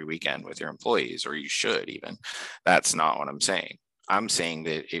golfing every weekend with your employees, or you should even. That's not what I'm saying. I'm saying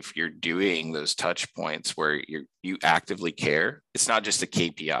that if you're doing those touch points where you actively care, it's not just the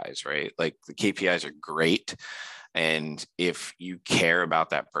KPIs, right? Like, the KPIs are great. And if you care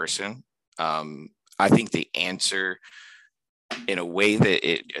about that person, I think the answer, in a way that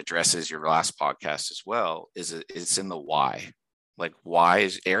it addresses your last podcast as well, is it's in the why. Like, why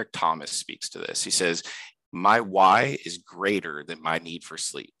is Eric Thomas speaks to this. He says, my why is greater than my need for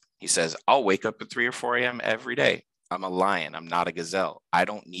sleep. He says, I'll wake up at 3 or 4 a.m. every day. I'm a lion. I'm not a gazelle. I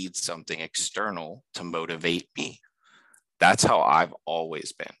don't need something external to motivate me. That's how I've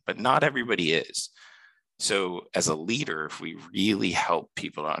always been, but not everybody is. So as a leader, if we really help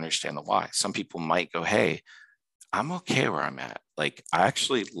people to understand the why, some people might go, hey, I'm okay where I'm at. Like, I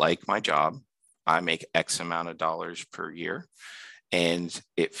actually like my job. I make X amount of dollars per year and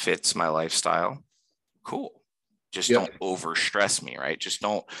it fits my lifestyle. Cool. Just don't over stress me, right? Just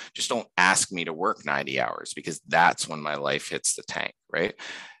don't ask me to work 90 hours, because that's when my life hits the tank, right?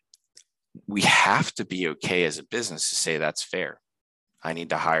 We have to be okay as a business to say that's fair. I need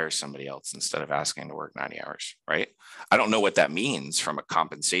to hire somebody else instead of asking to work 90 hours, right? I don't know what that means from a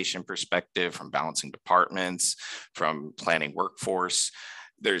compensation perspective, from balancing departments, from planning workforce.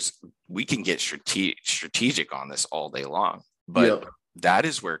 We can get strategic on this all day long, but that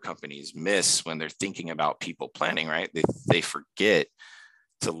is where companies miss when they're thinking about people planning, right? They forget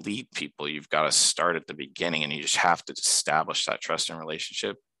to lead people. You've got to start at the beginning, and you just have to establish that trust and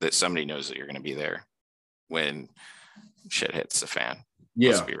relationship that somebody knows that you're going to be there when shit hits the fan.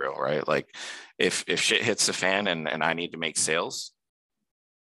 Let's be real, right? Like, if shit hits the fan and I need to make sales,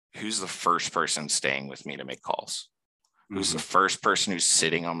 who's the first person staying with me to make calls? Who's the first person who's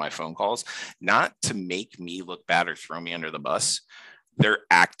sitting on my phone calls? Not to make me look bad or throw me under the bus. They're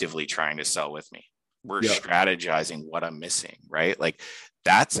actively trying to sell with me. We're strategizing what I'm missing, right? Like,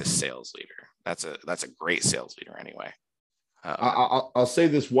 that's a sales leader. That's a great sales leader anyway. I'll say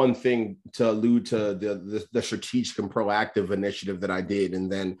this one thing to allude to the strategic and proactive initiative that I did, and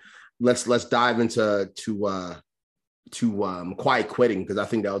then let's dive into quiet quitting, because I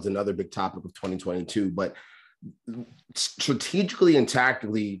think that was another big topic of 2022. But strategically and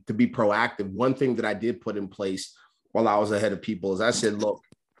tactically, to be proactive, one thing that I did put in place while I was ahead of people is I said, look,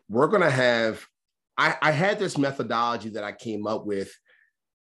 we're going to have, I had this methodology that I came up with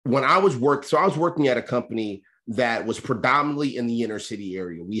when I was working at a company that was predominantly in the inner city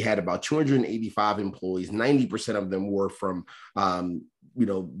area. We had about 285 employees. 90% of them were from,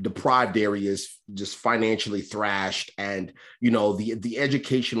 deprived areas, just financially thrashed. And, the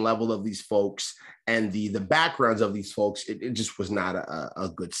education level of these folks and the backgrounds of these folks, it just was not a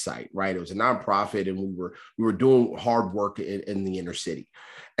good sight, right? It was a nonprofit, and we were doing hard work in the inner city.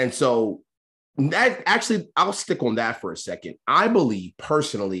 And so that actually, I'll stick on that for a second. I believe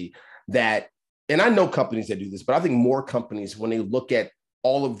personally that, and I know companies that do this, but I think more companies, when they look at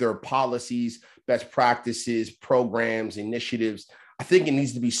all of their policies, best practices, programs, initiatives, I think it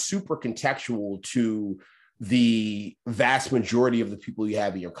needs to be super contextual to the vast majority of the people you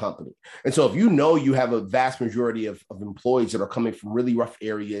have in your company. And so if you have a vast majority of employees that are coming from really rough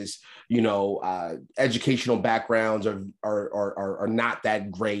areas, educational backgrounds are not that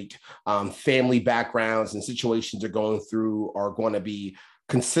great, family backgrounds and situations they're going through are going to be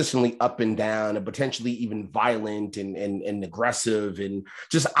consistently up and down and potentially even violent and aggressive and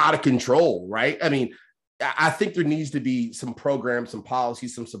just out of control, right? I mean, I think there needs to be some programs, some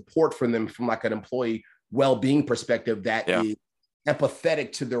policies, some support for them from like an employee well-being perspective that is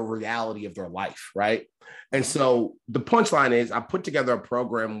empathetic to the reality of their life, right? And so the punchline is I put together a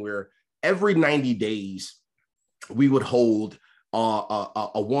program where every 90 days we would hold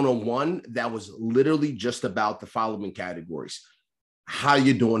a one-on-one that was literally just about the following categories. How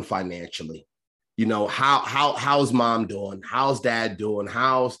you doing financially? You know, how's mom doing? How's dad doing?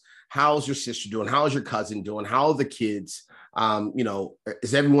 How's your sister doing? How's your cousin doing? How are the kids? You know,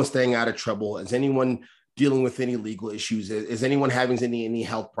 is everyone staying out of trouble? Is anyone dealing with any legal issues? Is anyone having any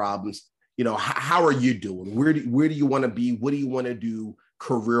health problems? You know, how are you doing? Where do you want to be? What do you want to do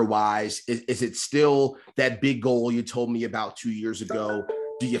career-wise? Is it still that big goal you told me about 2 years ago?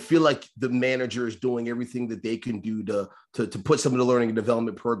 Do you feel like the manager is doing everything that they can do to put some of the learning and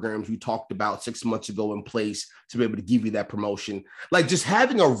development programs we talked about 6 months ago in place to be able to give you that promotion? Like just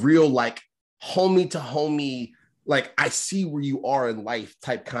having a real like homie to homie, like I see where you are in life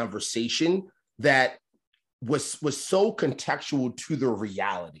type conversation that was so contextual to the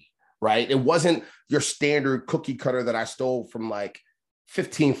reality, right? It wasn't your standard cookie cutter that I stole from like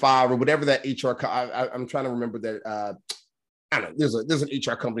 15.5 or whatever that HR. I'm trying to remember that. I don't know. There's an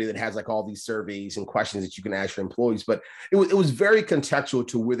HR company that has like all these surveys and questions that you can ask your employees, but it was very contextual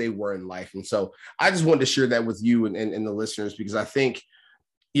to where they were in life. And so I just wanted to share that with you and the listeners, because I think,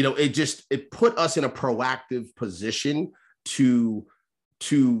 you know, it put us in a proactive position to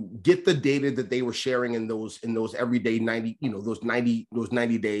get the data that they were sharing in those everyday 90, you know, those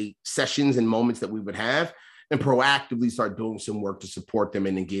 90-day sessions and moments that we would have, and proactively start doing some work to support them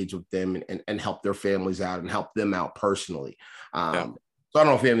and engage with them and help their families out and help them out personally. So I don't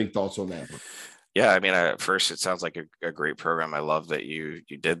know if you have any thoughts on that. Yeah, I mean, at first it sounds like a great program. I love that you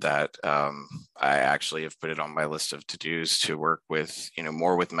did that. I actually have put it on my list of to-dos to work with, you know,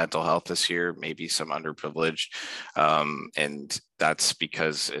 more with mental health this year, maybe some underprivileged. And that's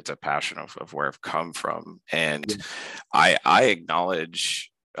because it's a passion of where I've come from. And I acknowledge,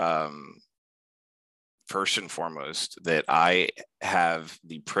 first and foremost, that I have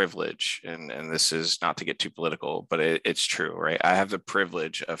the privilege, and this is not to get too political, but it's true, right? I have the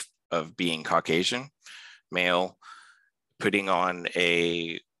privilege of being Caucasian, male, putting on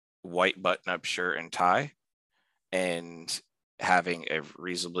a white button-up shirt and tie, and having a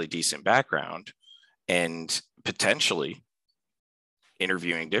reasonably decent background, and potentially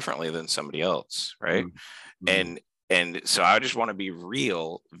interviewing differently than somebody else, right? Mm-hmm. And so I just want to be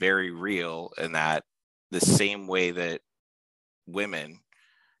real, very real, in that the same way that women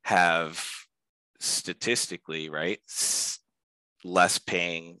have statistically, right, less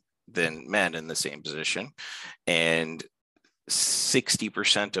paying than men in the same position, and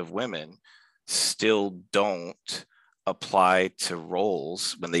 60% of women still don't apply to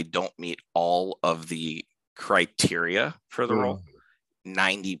roles when they don't meet all of the criteria for the role.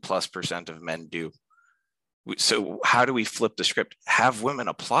 90+% of men do. So how do we flip the script? Have women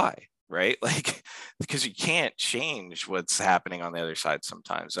apply, right? Like, because you can't change what's happening on the other side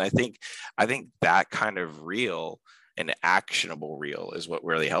sometimes. And I think that kind of real and actionable real is what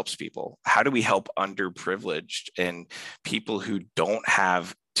really helps people. How do we help underprivileged and people who don't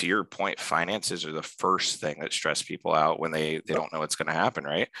have, to your point, finances are the first thing that stress people out when they don't know what's going to happen,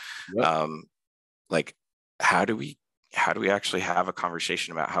 right? Yep. Like, how do we actually have a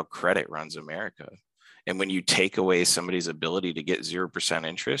conversation about how credit runs America? And when you take away somebody's ability to get 0%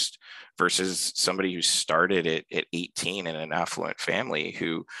 interest versus somebody who started it at 18 in an affluent family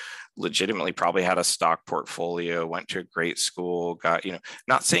who legitimately probably had a stock portfolio, went to a great school, got, you know,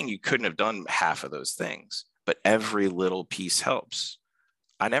 not saying you couldn't have done half of those things, but every little piece helps.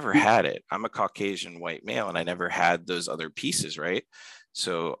 I never had it. I'm a Caucasian white male, and I never had those other pieces, right?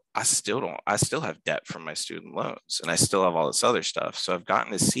 So I still have debt from my student loans, and I still have all this other stuff. So I've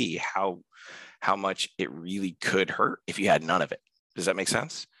gotten to see how much it really could hurt if you had none of it. Does that make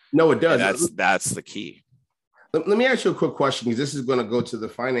sense? No, it does. And that's the key. Let me ask you a quick question, because this is going to go to the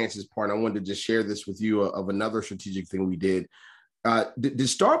finances part. I wanted to just share this with you of another strategic thing we did. Did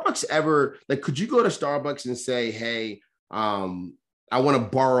Starbucks ever, like, could you go to Starbucks and say, hey, I want to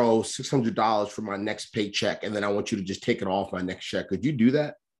borrow $600 for my next paycheck, and then I want you to just take it off my next check? Could you do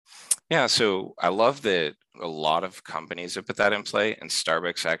that? Yeah, so I love that a lot of companies have put that in play, and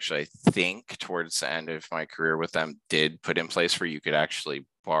Starbucks actually, I think towards the end of my career with them, did put in place where you could actually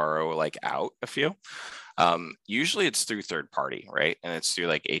borrow like out a few. Usually it's through third party, right? And it's through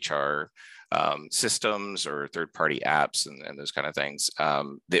like HR systems or third party apps and those kind of things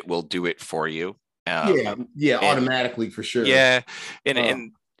that will do it for you. Yeah, And automatically for sure. yeah, and Uh,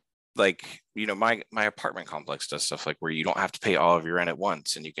 and like, my apartment complex does stuff like where you don't have to pay all of your rent at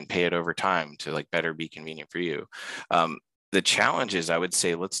once, and you can pay it over time to like better be convenient for you. um, the challenge is, I would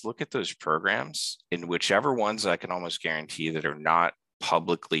say, let's look at those programs, in whichever ones I can almost guarantee that are not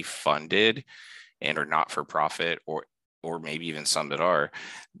publicly funded and are not for profit, or maybe even some that are.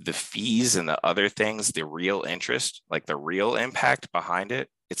 The fees and the other things, the real interest, like the real impact behind it,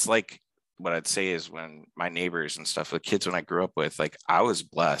 it's like, what I'd say is, when my neighbors and stuff, the kids when I grew up with, like, I was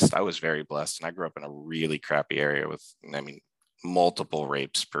blessed. I was very blessed. And I grew up in a really crappy area with, I mean, multiple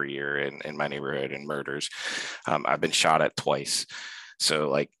rapes per year in my neighborhood, and murders. I've been shot at twice. So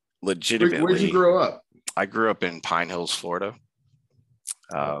like, where'd you legitimately, grow up? I grew up in Pine Hills, Florida.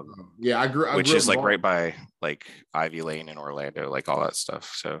 Uh, Um, yeah, I which grew up is in like right Baltimore. by like Ivy Lane in Orlando, like all that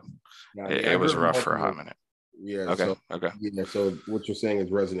stuff. So I it grew was up in rough for a Baltimore. hot minute. Yeah, Okay. so Okay. yeah, so what you're saying is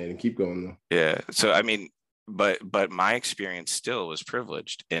resonating. Keep going though. Yeah. So I mean, but my experience still was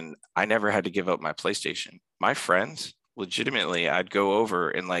privileged, and I never had to give up my PlayStation. My friends, legitimately, I'd go over,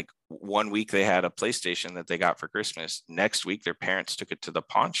 and like, one week they had a PlayStation that they got for Christmas. Next week their parents took it to the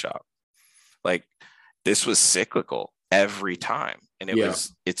pawn shop. Like, this was cyclical every time, and Yeah,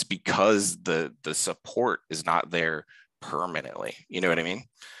 it's because the support is not there permanently. You know what I mean?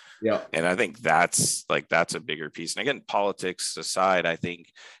 yeah. And I think that's a bigger piece. And again, politics aside, I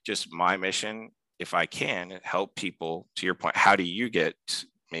think just my mission, if I can help people, to your point, how do you get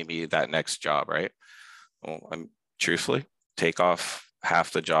maybe that next job, right? Well, I'm truthfully, take off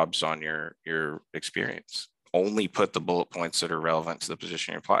half the jobs on your experience. Only put the bullet points that are relevant to the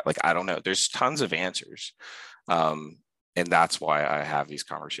position you're applying. Like, I don't know. There's tons of answers. Um, and that's why I have these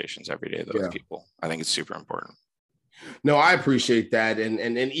conversations every day though with Yeah. people. I think it's super important. No, I appreciate that.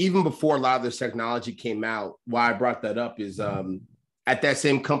 And even before a lot of this technology came out, why I brought that up is at that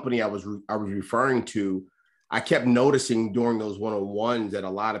same company I was referring to, I kept noticing during those one-on-ones that a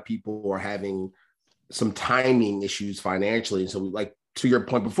lot of people were having some timing issues financially. And so, like, to your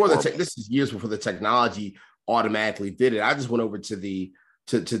point, before Horrible. this is years before the technology automatically did it. I just went over to the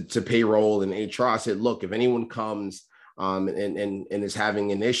to payroll and HR. I said, look, if anyone comes and is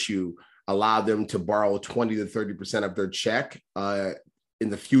having an issue, allow them to borrow 20 to 30% of their check in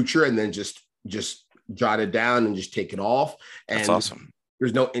the future, and then just jot it down and just take it off. That's And awesome.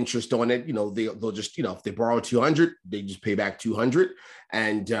 there's no interest on it. They'll just, if they borrow 200, they just pay back 200.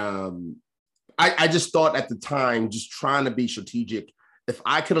 And I just thought at the time, just trying to be strategic, if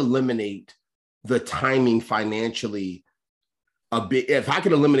I could eliminate the timing financially a bit, if I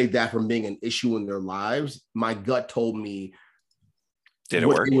could eliminate that from being an issue in their lives, my gut told me Did it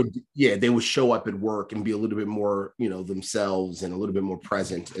what work? they would, yeah, they would show up at work and be a little bit more, themselves, and a little bit more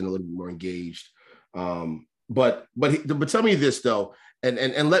present and a little bit more engaged. But tell me this though,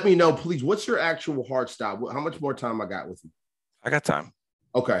 and let me know, please, what's your actual hard stop? How much more time I got with you? I got time.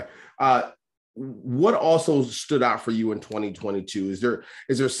 Okay. What also stood out for you in 2022? Is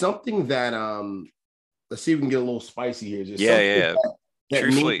there something that let's see if we can get a little spicy here. Is there Yeah, something yeah. that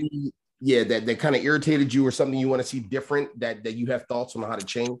Truthfully, maybe, yeah, that kind of irritated you, or something you want to see different, that you have thoughts on how to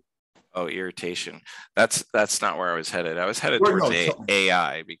change? oh, irritation. That's not where I was headed. I was headed Or towards no, so,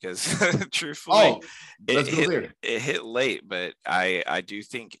 AI because truthfully, oh, it let's go hit there. it hit late, but I do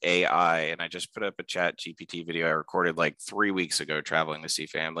think AI, and I just put up a chat GPT video I recorded like 3 weeks ago traveling to see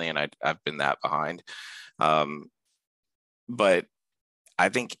family, and I've been that behind. Um, but I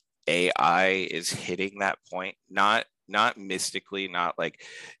think AI is hitting that point, not mystically, not like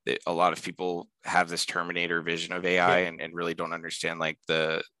a lot of people have this Terminator vision of AI, Yeah, and really don't understand like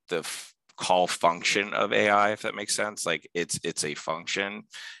the call function of AI, if that makes sense. Like, it's a function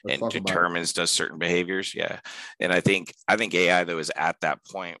let's and talk about it. does certain behaviors. Yeah. And I think AI though is at that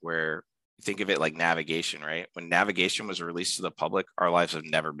point where, think of it like navigation, right? When navigation was released to the public, our lives have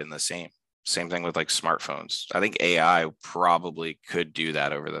never been the same. Same thing with like smartphones. I think AI probably could do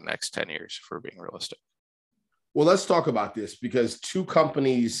that over the next 10 years, if we're being realistic. Well, let's talk about this, because two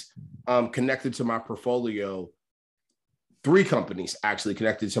companies connected to my portfolio, three companies actually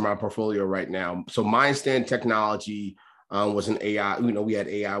connected to my portfolio right now. So Mindstand Technology was an AI. We had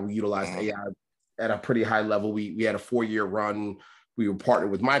AI. We utilized Mhm. AI at a pretty high level. We had a 4-year run. We were partnered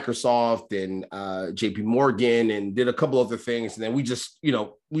with Microsoft and JP Morgan, and did a couple other things. And then we just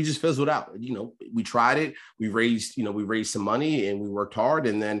fizzled out. We tried it. We raised some money and we worked hard.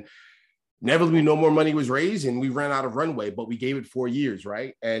 And then inevitably no more money was raised and we ran out of runway, but we gave it 4 years,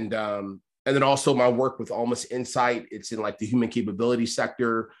 right? And then also my work with Almost Insight, it's in like the human capability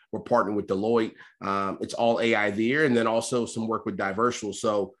sector. We're partnering with Deloitte. It's all AI there. And then also some work with Diversal.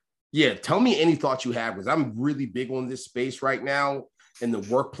 So yeah, tell me any thoughts you have, because I'm really big on this space right now. in the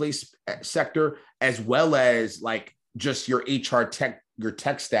workplace sector, as well as like just your HR tech, your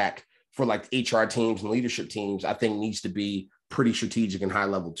tech stack for like HR teams and leadership teams, I think needs to be pretty strategic and high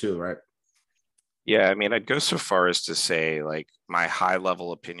level too, right? Yeah, I mean, I'd go so far as to say, like, my high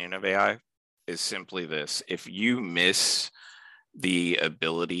level opinion of AI is simply this: if you miss the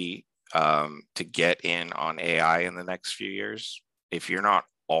ability to get in on AI in the next few years, if you're not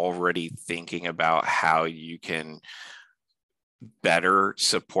already thinking about how you can better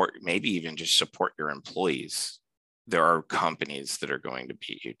support, maybe even just support your employees, there are companies that are going to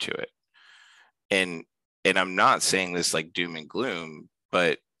beat you to it. And I'm not saying this like doom and gloom,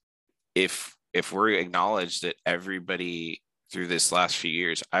 but if we acknowledge that everybody through this last few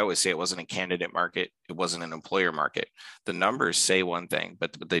years, I always say it wasn't a candidate market, it wasn't an employer market. The numbers say one thing,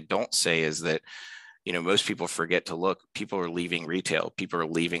 but what they don't say is that, you know, most people forget to look. People are leaving retail. People are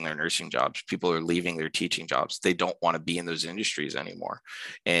leaving their nursing jobs. People are leaving their teaching jobs. They don't want to be in those industries anymore.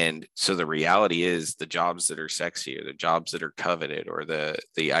 And so the reality is the jobs that are sexy, or the jobs that are coveted, or the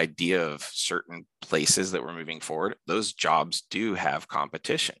idea of certain places that we're moving forward, those jobs do have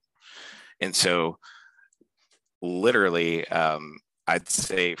competition. And so literally, I'd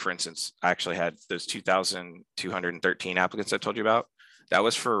say, for instance, I actually had those 2,213 applicants I told you about. That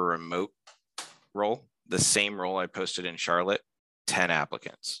was for a remote role. The same role I posted in Charlotte, 10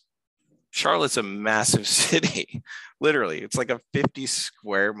 applicants. Charlotte's a massive city. Literally, it's like a 50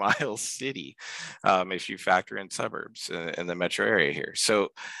 square mile city if you factor in suburbs in the metro area here. So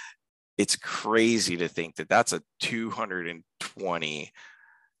it's crazy to think that that's a 220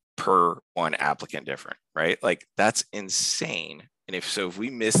 per one applicant different, right? Like, that's insane. And if we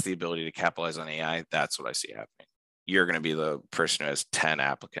miss the ability to capitalize on AI, that's what I see happening. You're going to be the person who has 10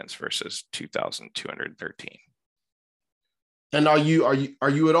 applicants versus 2,213. And are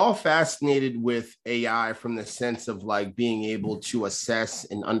you at all fascinated with AI from the sense of like being able to assess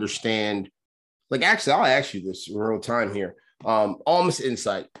and understand? Like, actually, I'll ask you this in real time here. Almost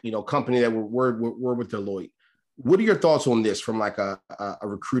Insight, you know, company that we're with Deloitte. What are your thoughts on this from like a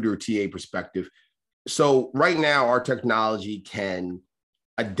recruiter or TA perspective? So right now, our technology can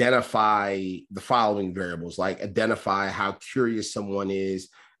identify the following variables, like identify how curious someone is,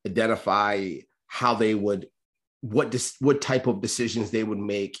 identify how they would, what type of decisions they would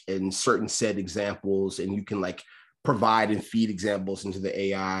make in certain set examples, and you can like provide and feed examples into the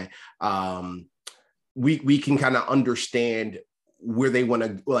AI. We can kind of understand where they want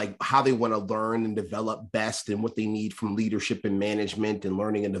to, like how they want to learn and develop best, and what they need from leadership and management and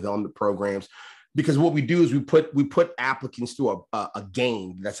learning and development programs. Because what we do is we put applicants through a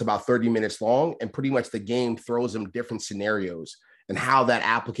game that's about 30 minutes long, and pretty much the game throws them different scenarios, and how that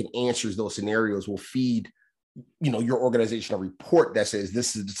applicant answers those scenarios will feed, you know, your organization a report that says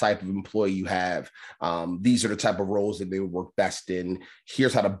this is the type of employee you have. These are the type of roles that they would work best in.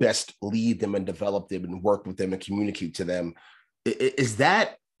 Here's how to best lead them and develop them and work with them and communicate to them. Is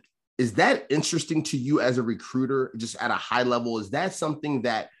that interesting to you as a recruiter, just at a high level? Is that something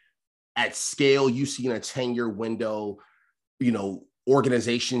that at scale you see in a 10-year window, you know,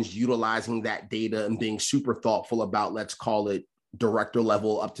 organizations utilizing that data and being super thoughtful about, let's call it director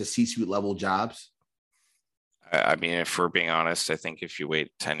level up to C-suite level jobs? I mean, if we're being honest, I think if you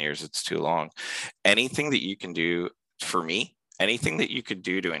wait 10 years, it's too long. Anything that you can do, for me, anything that you could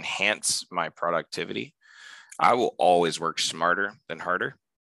do to enhance my productivity, I will always work smarter than harder.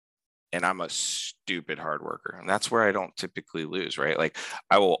 And I'm a stupid hard worker. And that's where I don't typically lose, right? Like,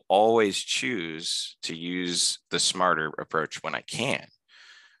 I will always choose to use the smarter approach when I can.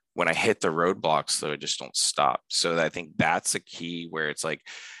 When I hit the roadblocks, though, I just don't stop. So I think that's a key where it's like,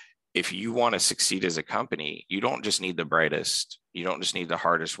 if you want to succeed as a company, you don't just need the brightest, you don't just need the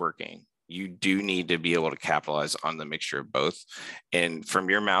hardest working. You do need to be able to capitalize on the mixture of both. And from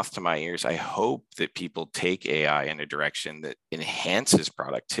your mouth to my ears, I hope that people take AI in a direction that enhances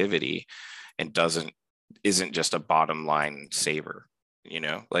productivity and isn't just a bottom line saver. You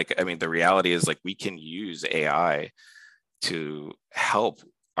know, like, I mean, the reality is, like, we can use AI to help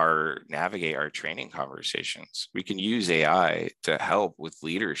navigate our training conversations. We can use AI to help with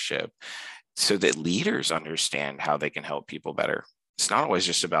leadership so that leaders understand how they can help people better. It's not always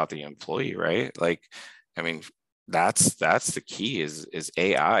just about the employee, right? Like, I mean, that's the key is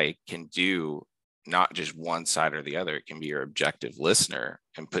AI can do not just one side or the other. It can be your objective listener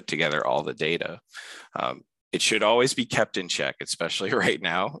and put together all the data. It should always be kept in check, especially right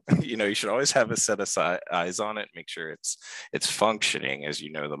now. You know, you should always have a set of eyes on it, make sure it's functioning. As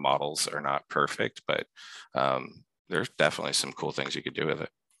you know, the models are not perfect, but there's definitely some cool things you could do with it.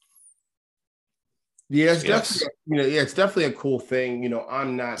 Yeah, it's definitely, you know, yeah, it's definitely a cool thing. You know,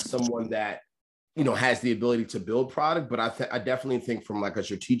 I'm not someone that has the ability to build product, but I definitely think from like a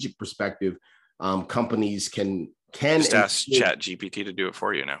strategic perspective, companies can just ask Chat GPT to do it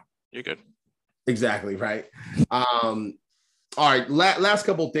for you now. You're good. Exactly right. All right, last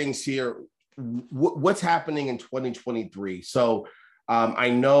couple of things here. What's happening in 2023? So I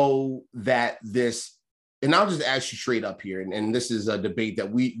know that this, and I'll just ask you straight up here, and this is a debate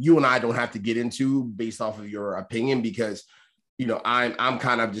that you and I don't have to get into based off of your opinion, because I'm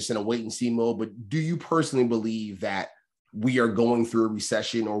kind of just in a wait and see mode. But do you personally believe that we are going through a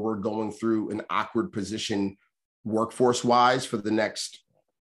recession, or we're going through an awkward position workforce wise for the next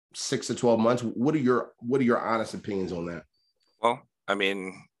 6 to 12 months? What are your honest opinions on that? Well, I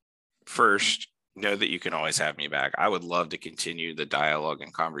mean, first, know that you can always have me back. I would love to continue the dialogue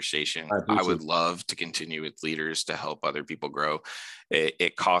and conversation. I would love to continue with leaders to help other people grow.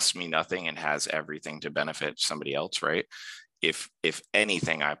 It costs me nothing and has everything to benefit somebody else, right? If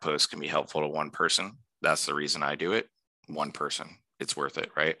anything I post can be helpful to one person, that's the reason I do it. One person, it's worth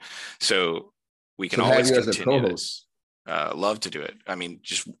it, right? So we can always continue this. Love to do it. I mean,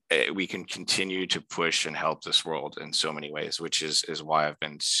 just we can continue to push and help this world in so many ways, which is why I've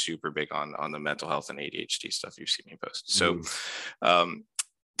been super big on the mental health and ADHD stuff you've seen me post. So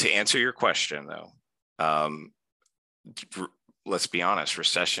to answer your question though, let's be honest,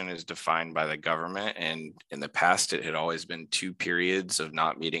 recession is defined by the government. And in the past, it had always been 2 periods of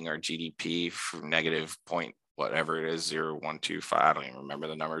not meeting our GDP from negative point, whatever it is, 0.125. I don't even remember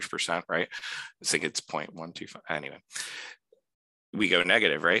the numbers percent, right? I think it's 0.125. Anyway, we go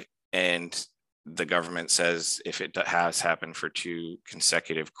negative, right? And the government says if it has happened for 2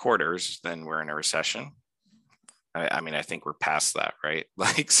 consecutive quarters, then we're in a recession. I mean, I think we're past that, right?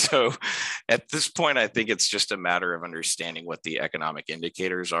 Like, so at this point, I think it's just a matter of understanding what the economic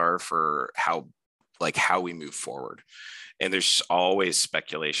indicators are for how we move forward. And there's always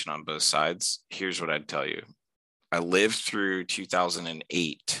speculation on both sides. Here's what I'd tell you. I lived through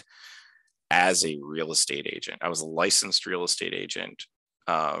 2008 as a real estate agent. I was a licensed real estate agent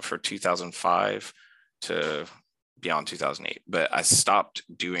for 2005 to beyond 2008, but I stopped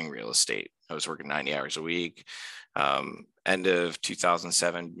doing real estate. I was working 90 hours a week. End of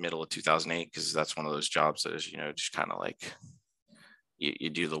 2007, middle of 2008, because that's one of those jobs that is, just kind of like you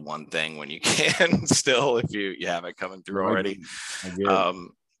do the one thing when you can still, if you have it coming through already.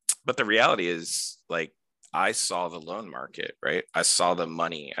 But the reality is, like, I saw the loan market, right? I saw the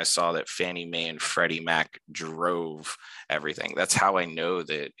money. I saw that Fannie Mae and Freddie Mac drove everything. That's how I know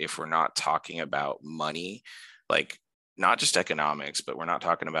that if we're not talking about money, like not just economics, but we're not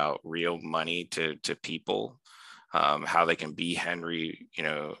talking about real money to people, how they can be Henry,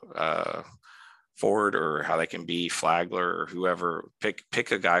 Ford, or how they can be Flagler, or whoever.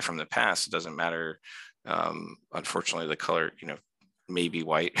 Pick a guy from the past. It doesn't matter. Unfortunately, the color, maybe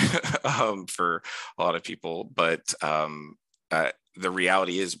white for a lot of people, but the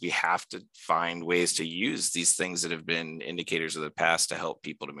reality is we have to find ways to use these things that have been indicators of the past to help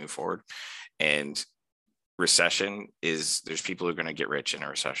people to move forward. And recession is, there's people who are going to get rich in a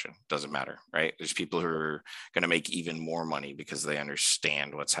recession. Doesn't matter, right? There's people who are going to make even more money because they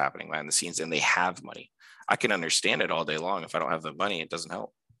understand what's happening behind the scenes and they have money. I can understand it all day long. If I don't have the money, it doesn't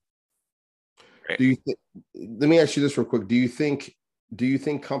help. Right? Let me ask you this real quick. Do you think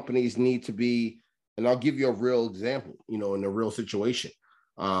companies need to be, and I'll give you a real example, in a real situation.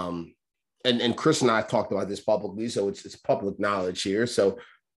 And Chris and I talked about this publicly, so it's public knowledge here. So,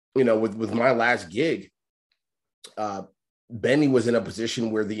 with my last gig, Benny was in a position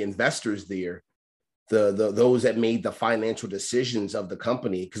where the investors there, those that made the financial decisions of the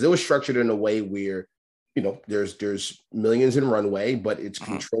company, because it was structured in a way where, there's millions in runway, but it's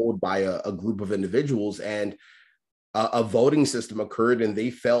controlled by a group of individuals, and a voting system occurred, and they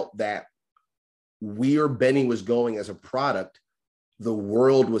felt that where Benny was going as a product, the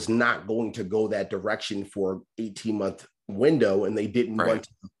world was not going to go that direction for an 18-month window, and they didn't want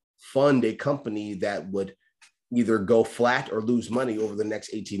to fund a company that would either go flat or lose money over the next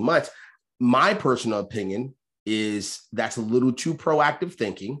 18 months. My personal opinion is that's a little too proactive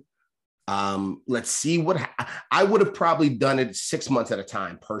thinking. Let's see what I would have probably done it 6 months at a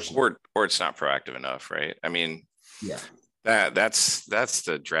time personally. Or it's not proactive enough, right? I mean, yeah, that's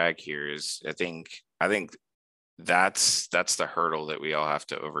the drag here is I think that's the hurdle that we all have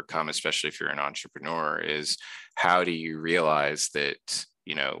to overcome, especially if you're an entrepreneur, is how do you realize that,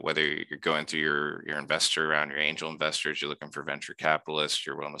 whether you're going through your investor round, your angel investors, you're looking for venture capitalists,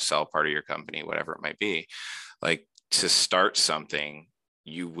 you're willing to sell part of your company, whatever it might be, like, to start something,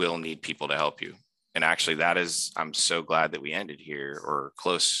 you will need people to help you. And actually I'm so glad that we ended here or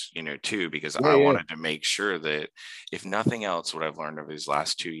close, too, because I wanted to make sure that if nothing else, what I've learned over these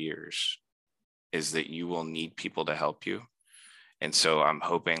last 2 years, is that you will need people to help you. And so I'm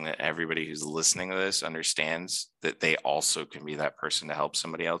hoping that everybody who's listening to this understands that they also can be that person to help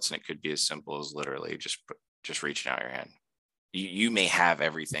somebody else. And it could be as simple as literally just reaching out your hand. You may have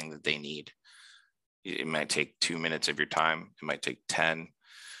everything that they need. It might take 2 minutes of your time. It might take 10.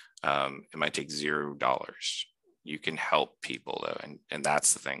 It might take $0. You can help people though. And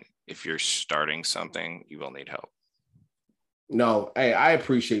that's the thing. If you're starting something, you will need help. No, hey, I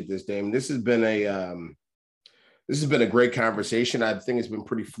appreciate this, Damon. This has been a great conversation. I think it's been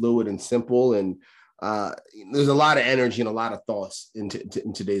pretty fluid and simple, and there's a lot of energy and a lot of thoughts in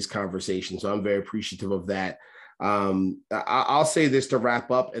today's conversation. So I'm very appreciative of that. I'll say this to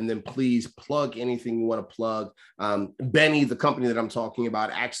wrap up, and then please plug anything you want to plug. Benny, the company that I'm talking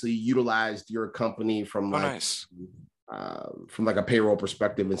about, actually utilized your company from nice. From like a payroll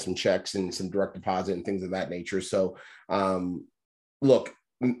perspective and some checks and some direct deposit and things of that nature. So look,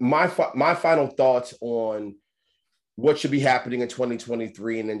 my final thoughts on what should be happening in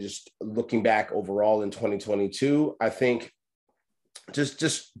 2023 and then just looking back overall in 2022, I think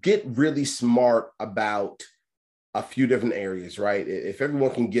just get really smart about a few different areas, right? If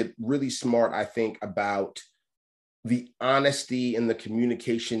everyone can get really smart, I think, about the honesty and the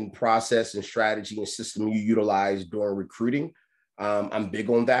communication process and strategy and system you utilize during recruiting. I'm big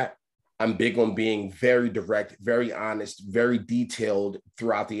on that. I'm big on being very direct, very honest, very detailed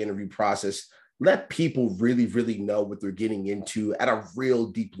throughout the interview process. Let people really, really know what they're getting into at a real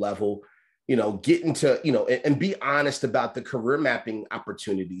deep level, get into, and be honest about the career mapping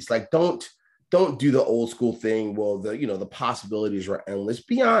opportunities. Like, don't do the old school thing. Well, the possibilities are endless.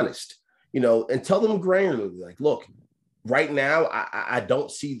 Be honest, and tell them granularly, like, look, right now, I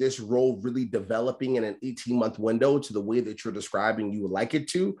don't see this role really developing in an 18-month window to the way that you're describing you would like it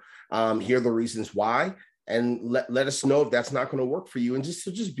to. Here are the reasons why. And let us know if that's not going to work for you. And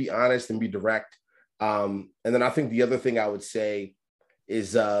just be honest and be direct. And then I think the other thing I would say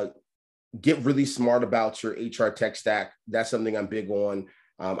is get really smart about your HR tech stack. That's something I'm big on.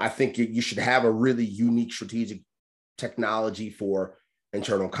 I think you should have a really unique strategic technology for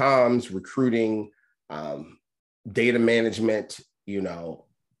internal comms, recruiting, data management,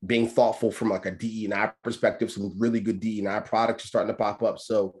 being thoughtful from like a DE&I perspective. Some really good DE&I products are starting to pop up.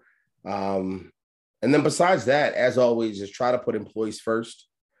 So, and then besides that, as always, just try to put employees first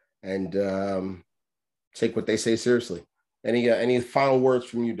and take what they say seriously. Any final words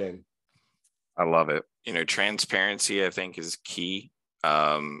from you, Damon? I love it. Transparency, I think, is key.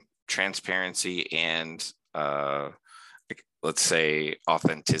 Transparency and let's say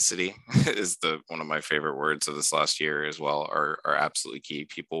authenticity is one of my favorite words of this last year as well, are absolutely key.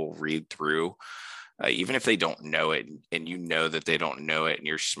 People read through, even if they don't know it, and that they don't know it, and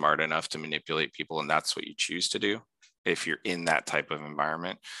you're smart enough to manipulate people, and that's what you choose to do. If you're in that type of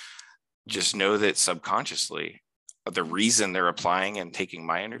environment, just know that subconsciously, the reason they're applying and taking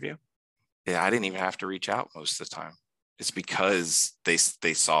my interview, I didn't even have to reach out most of the time. It's because they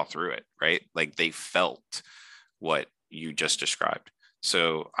saw through it, right? Like they felt what you just described.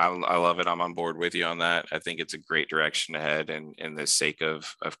 So I love it. I'm on board with you on that. I think it's a great direction ahead, and in the sake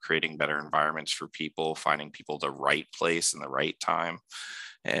of creating better environments for people, finding people the right place and the right time.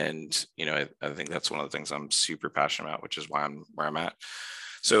 And, I think that's one of the things I'm super passionate about, which is why I'm where I'm at.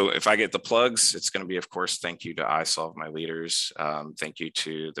 So if I get the plugs, it's going to be, of course, thank you to isolved, my leaders. Thank you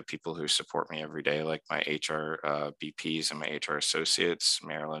to the people who support me every day, like my HR BPs and my HR associates.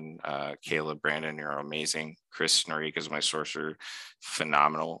 Marilyn, Caleb, Brandon, you're amazing. Chris Noriega is my sourcer,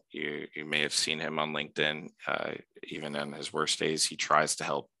 phenomenal. You may have seen him on LinkedIn. Even in his worst days, he tries to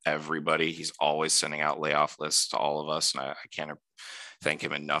help everybody. He's always sending out layoff lists to all of us. And I can't thank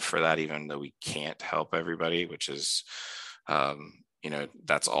him enough for that, even though we can't help everybody, which is...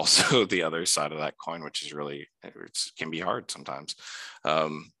 that's also the other side of that coin, which is really, it can be hard sometimes.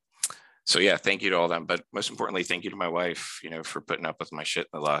 So yeah, thank you to all them. But most importantly, thank you to my wife, for putting up with my shit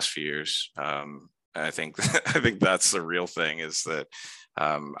in the last few years. I think that's the real thing, is that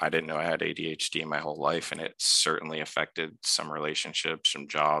I didn't know I had ADHD my whole life, and it certainly affected some relationships, some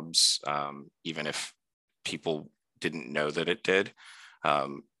jobs, even if people didn't know that it did.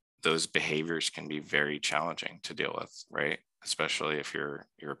 Those behaviors can be very challenging to deal with, right? Especially if you're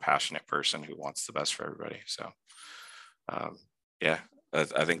a passionate person who wants the best for everybody. So yeah,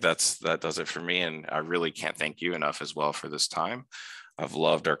 I think that does it for me. And I really can't thank you enough as well for this time. I've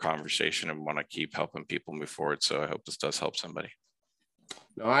loved our conversation and want to keep helping people move forward. So I hope this does help somebody.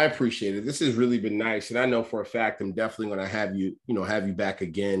 No, I appreciate it. This has really been nice. And I know for a fact, I'm definitely going to have you back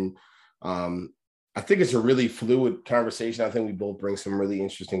again. I think it's a really fluid conversation. I think we both bring some really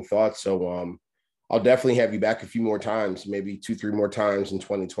interesting thoughts. So I'll definitely have you back a few more times, maybe 2, 3 more times in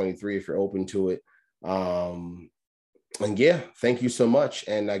 2023 if you're open to it. And yeah, thank you so much.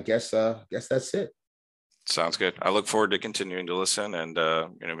 And I guess that's it. Sounds good. I look forward to continuing to listen, and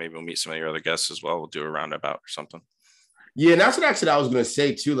maybe we'll meet some of your other guests as well. We'll do a roundabout or something. Yeah, and that's what actually I was going to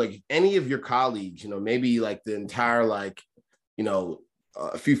say too. Like any of your colleagues, maybe like the entire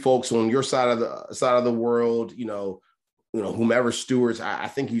a few folks on your side of the world, whomever stewards. I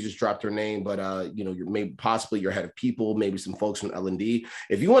think you just dropped her name, but you're maybe possibly your head of people, maybe some folks from L&D.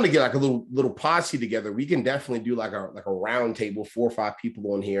 If you want to get like a little posse together, we can definitely do like a round table, 4 or 5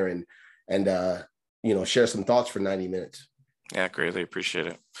 people on here, and share some thoughts for 90 minutes. Yeah, greatly appreciate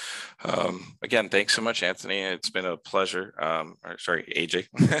it. Again, thanks so much, Anthony. It's been a pleasure. AJ.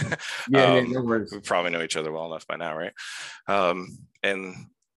 Yeah, no worries. We probably know each other well enough by now, right? And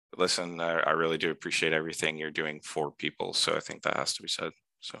listen, I really do appreciate everything you're doing for people. So I think that has to be said.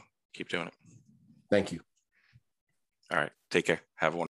 So keep doing it. Thank you. All right. Take care. Have a wonderful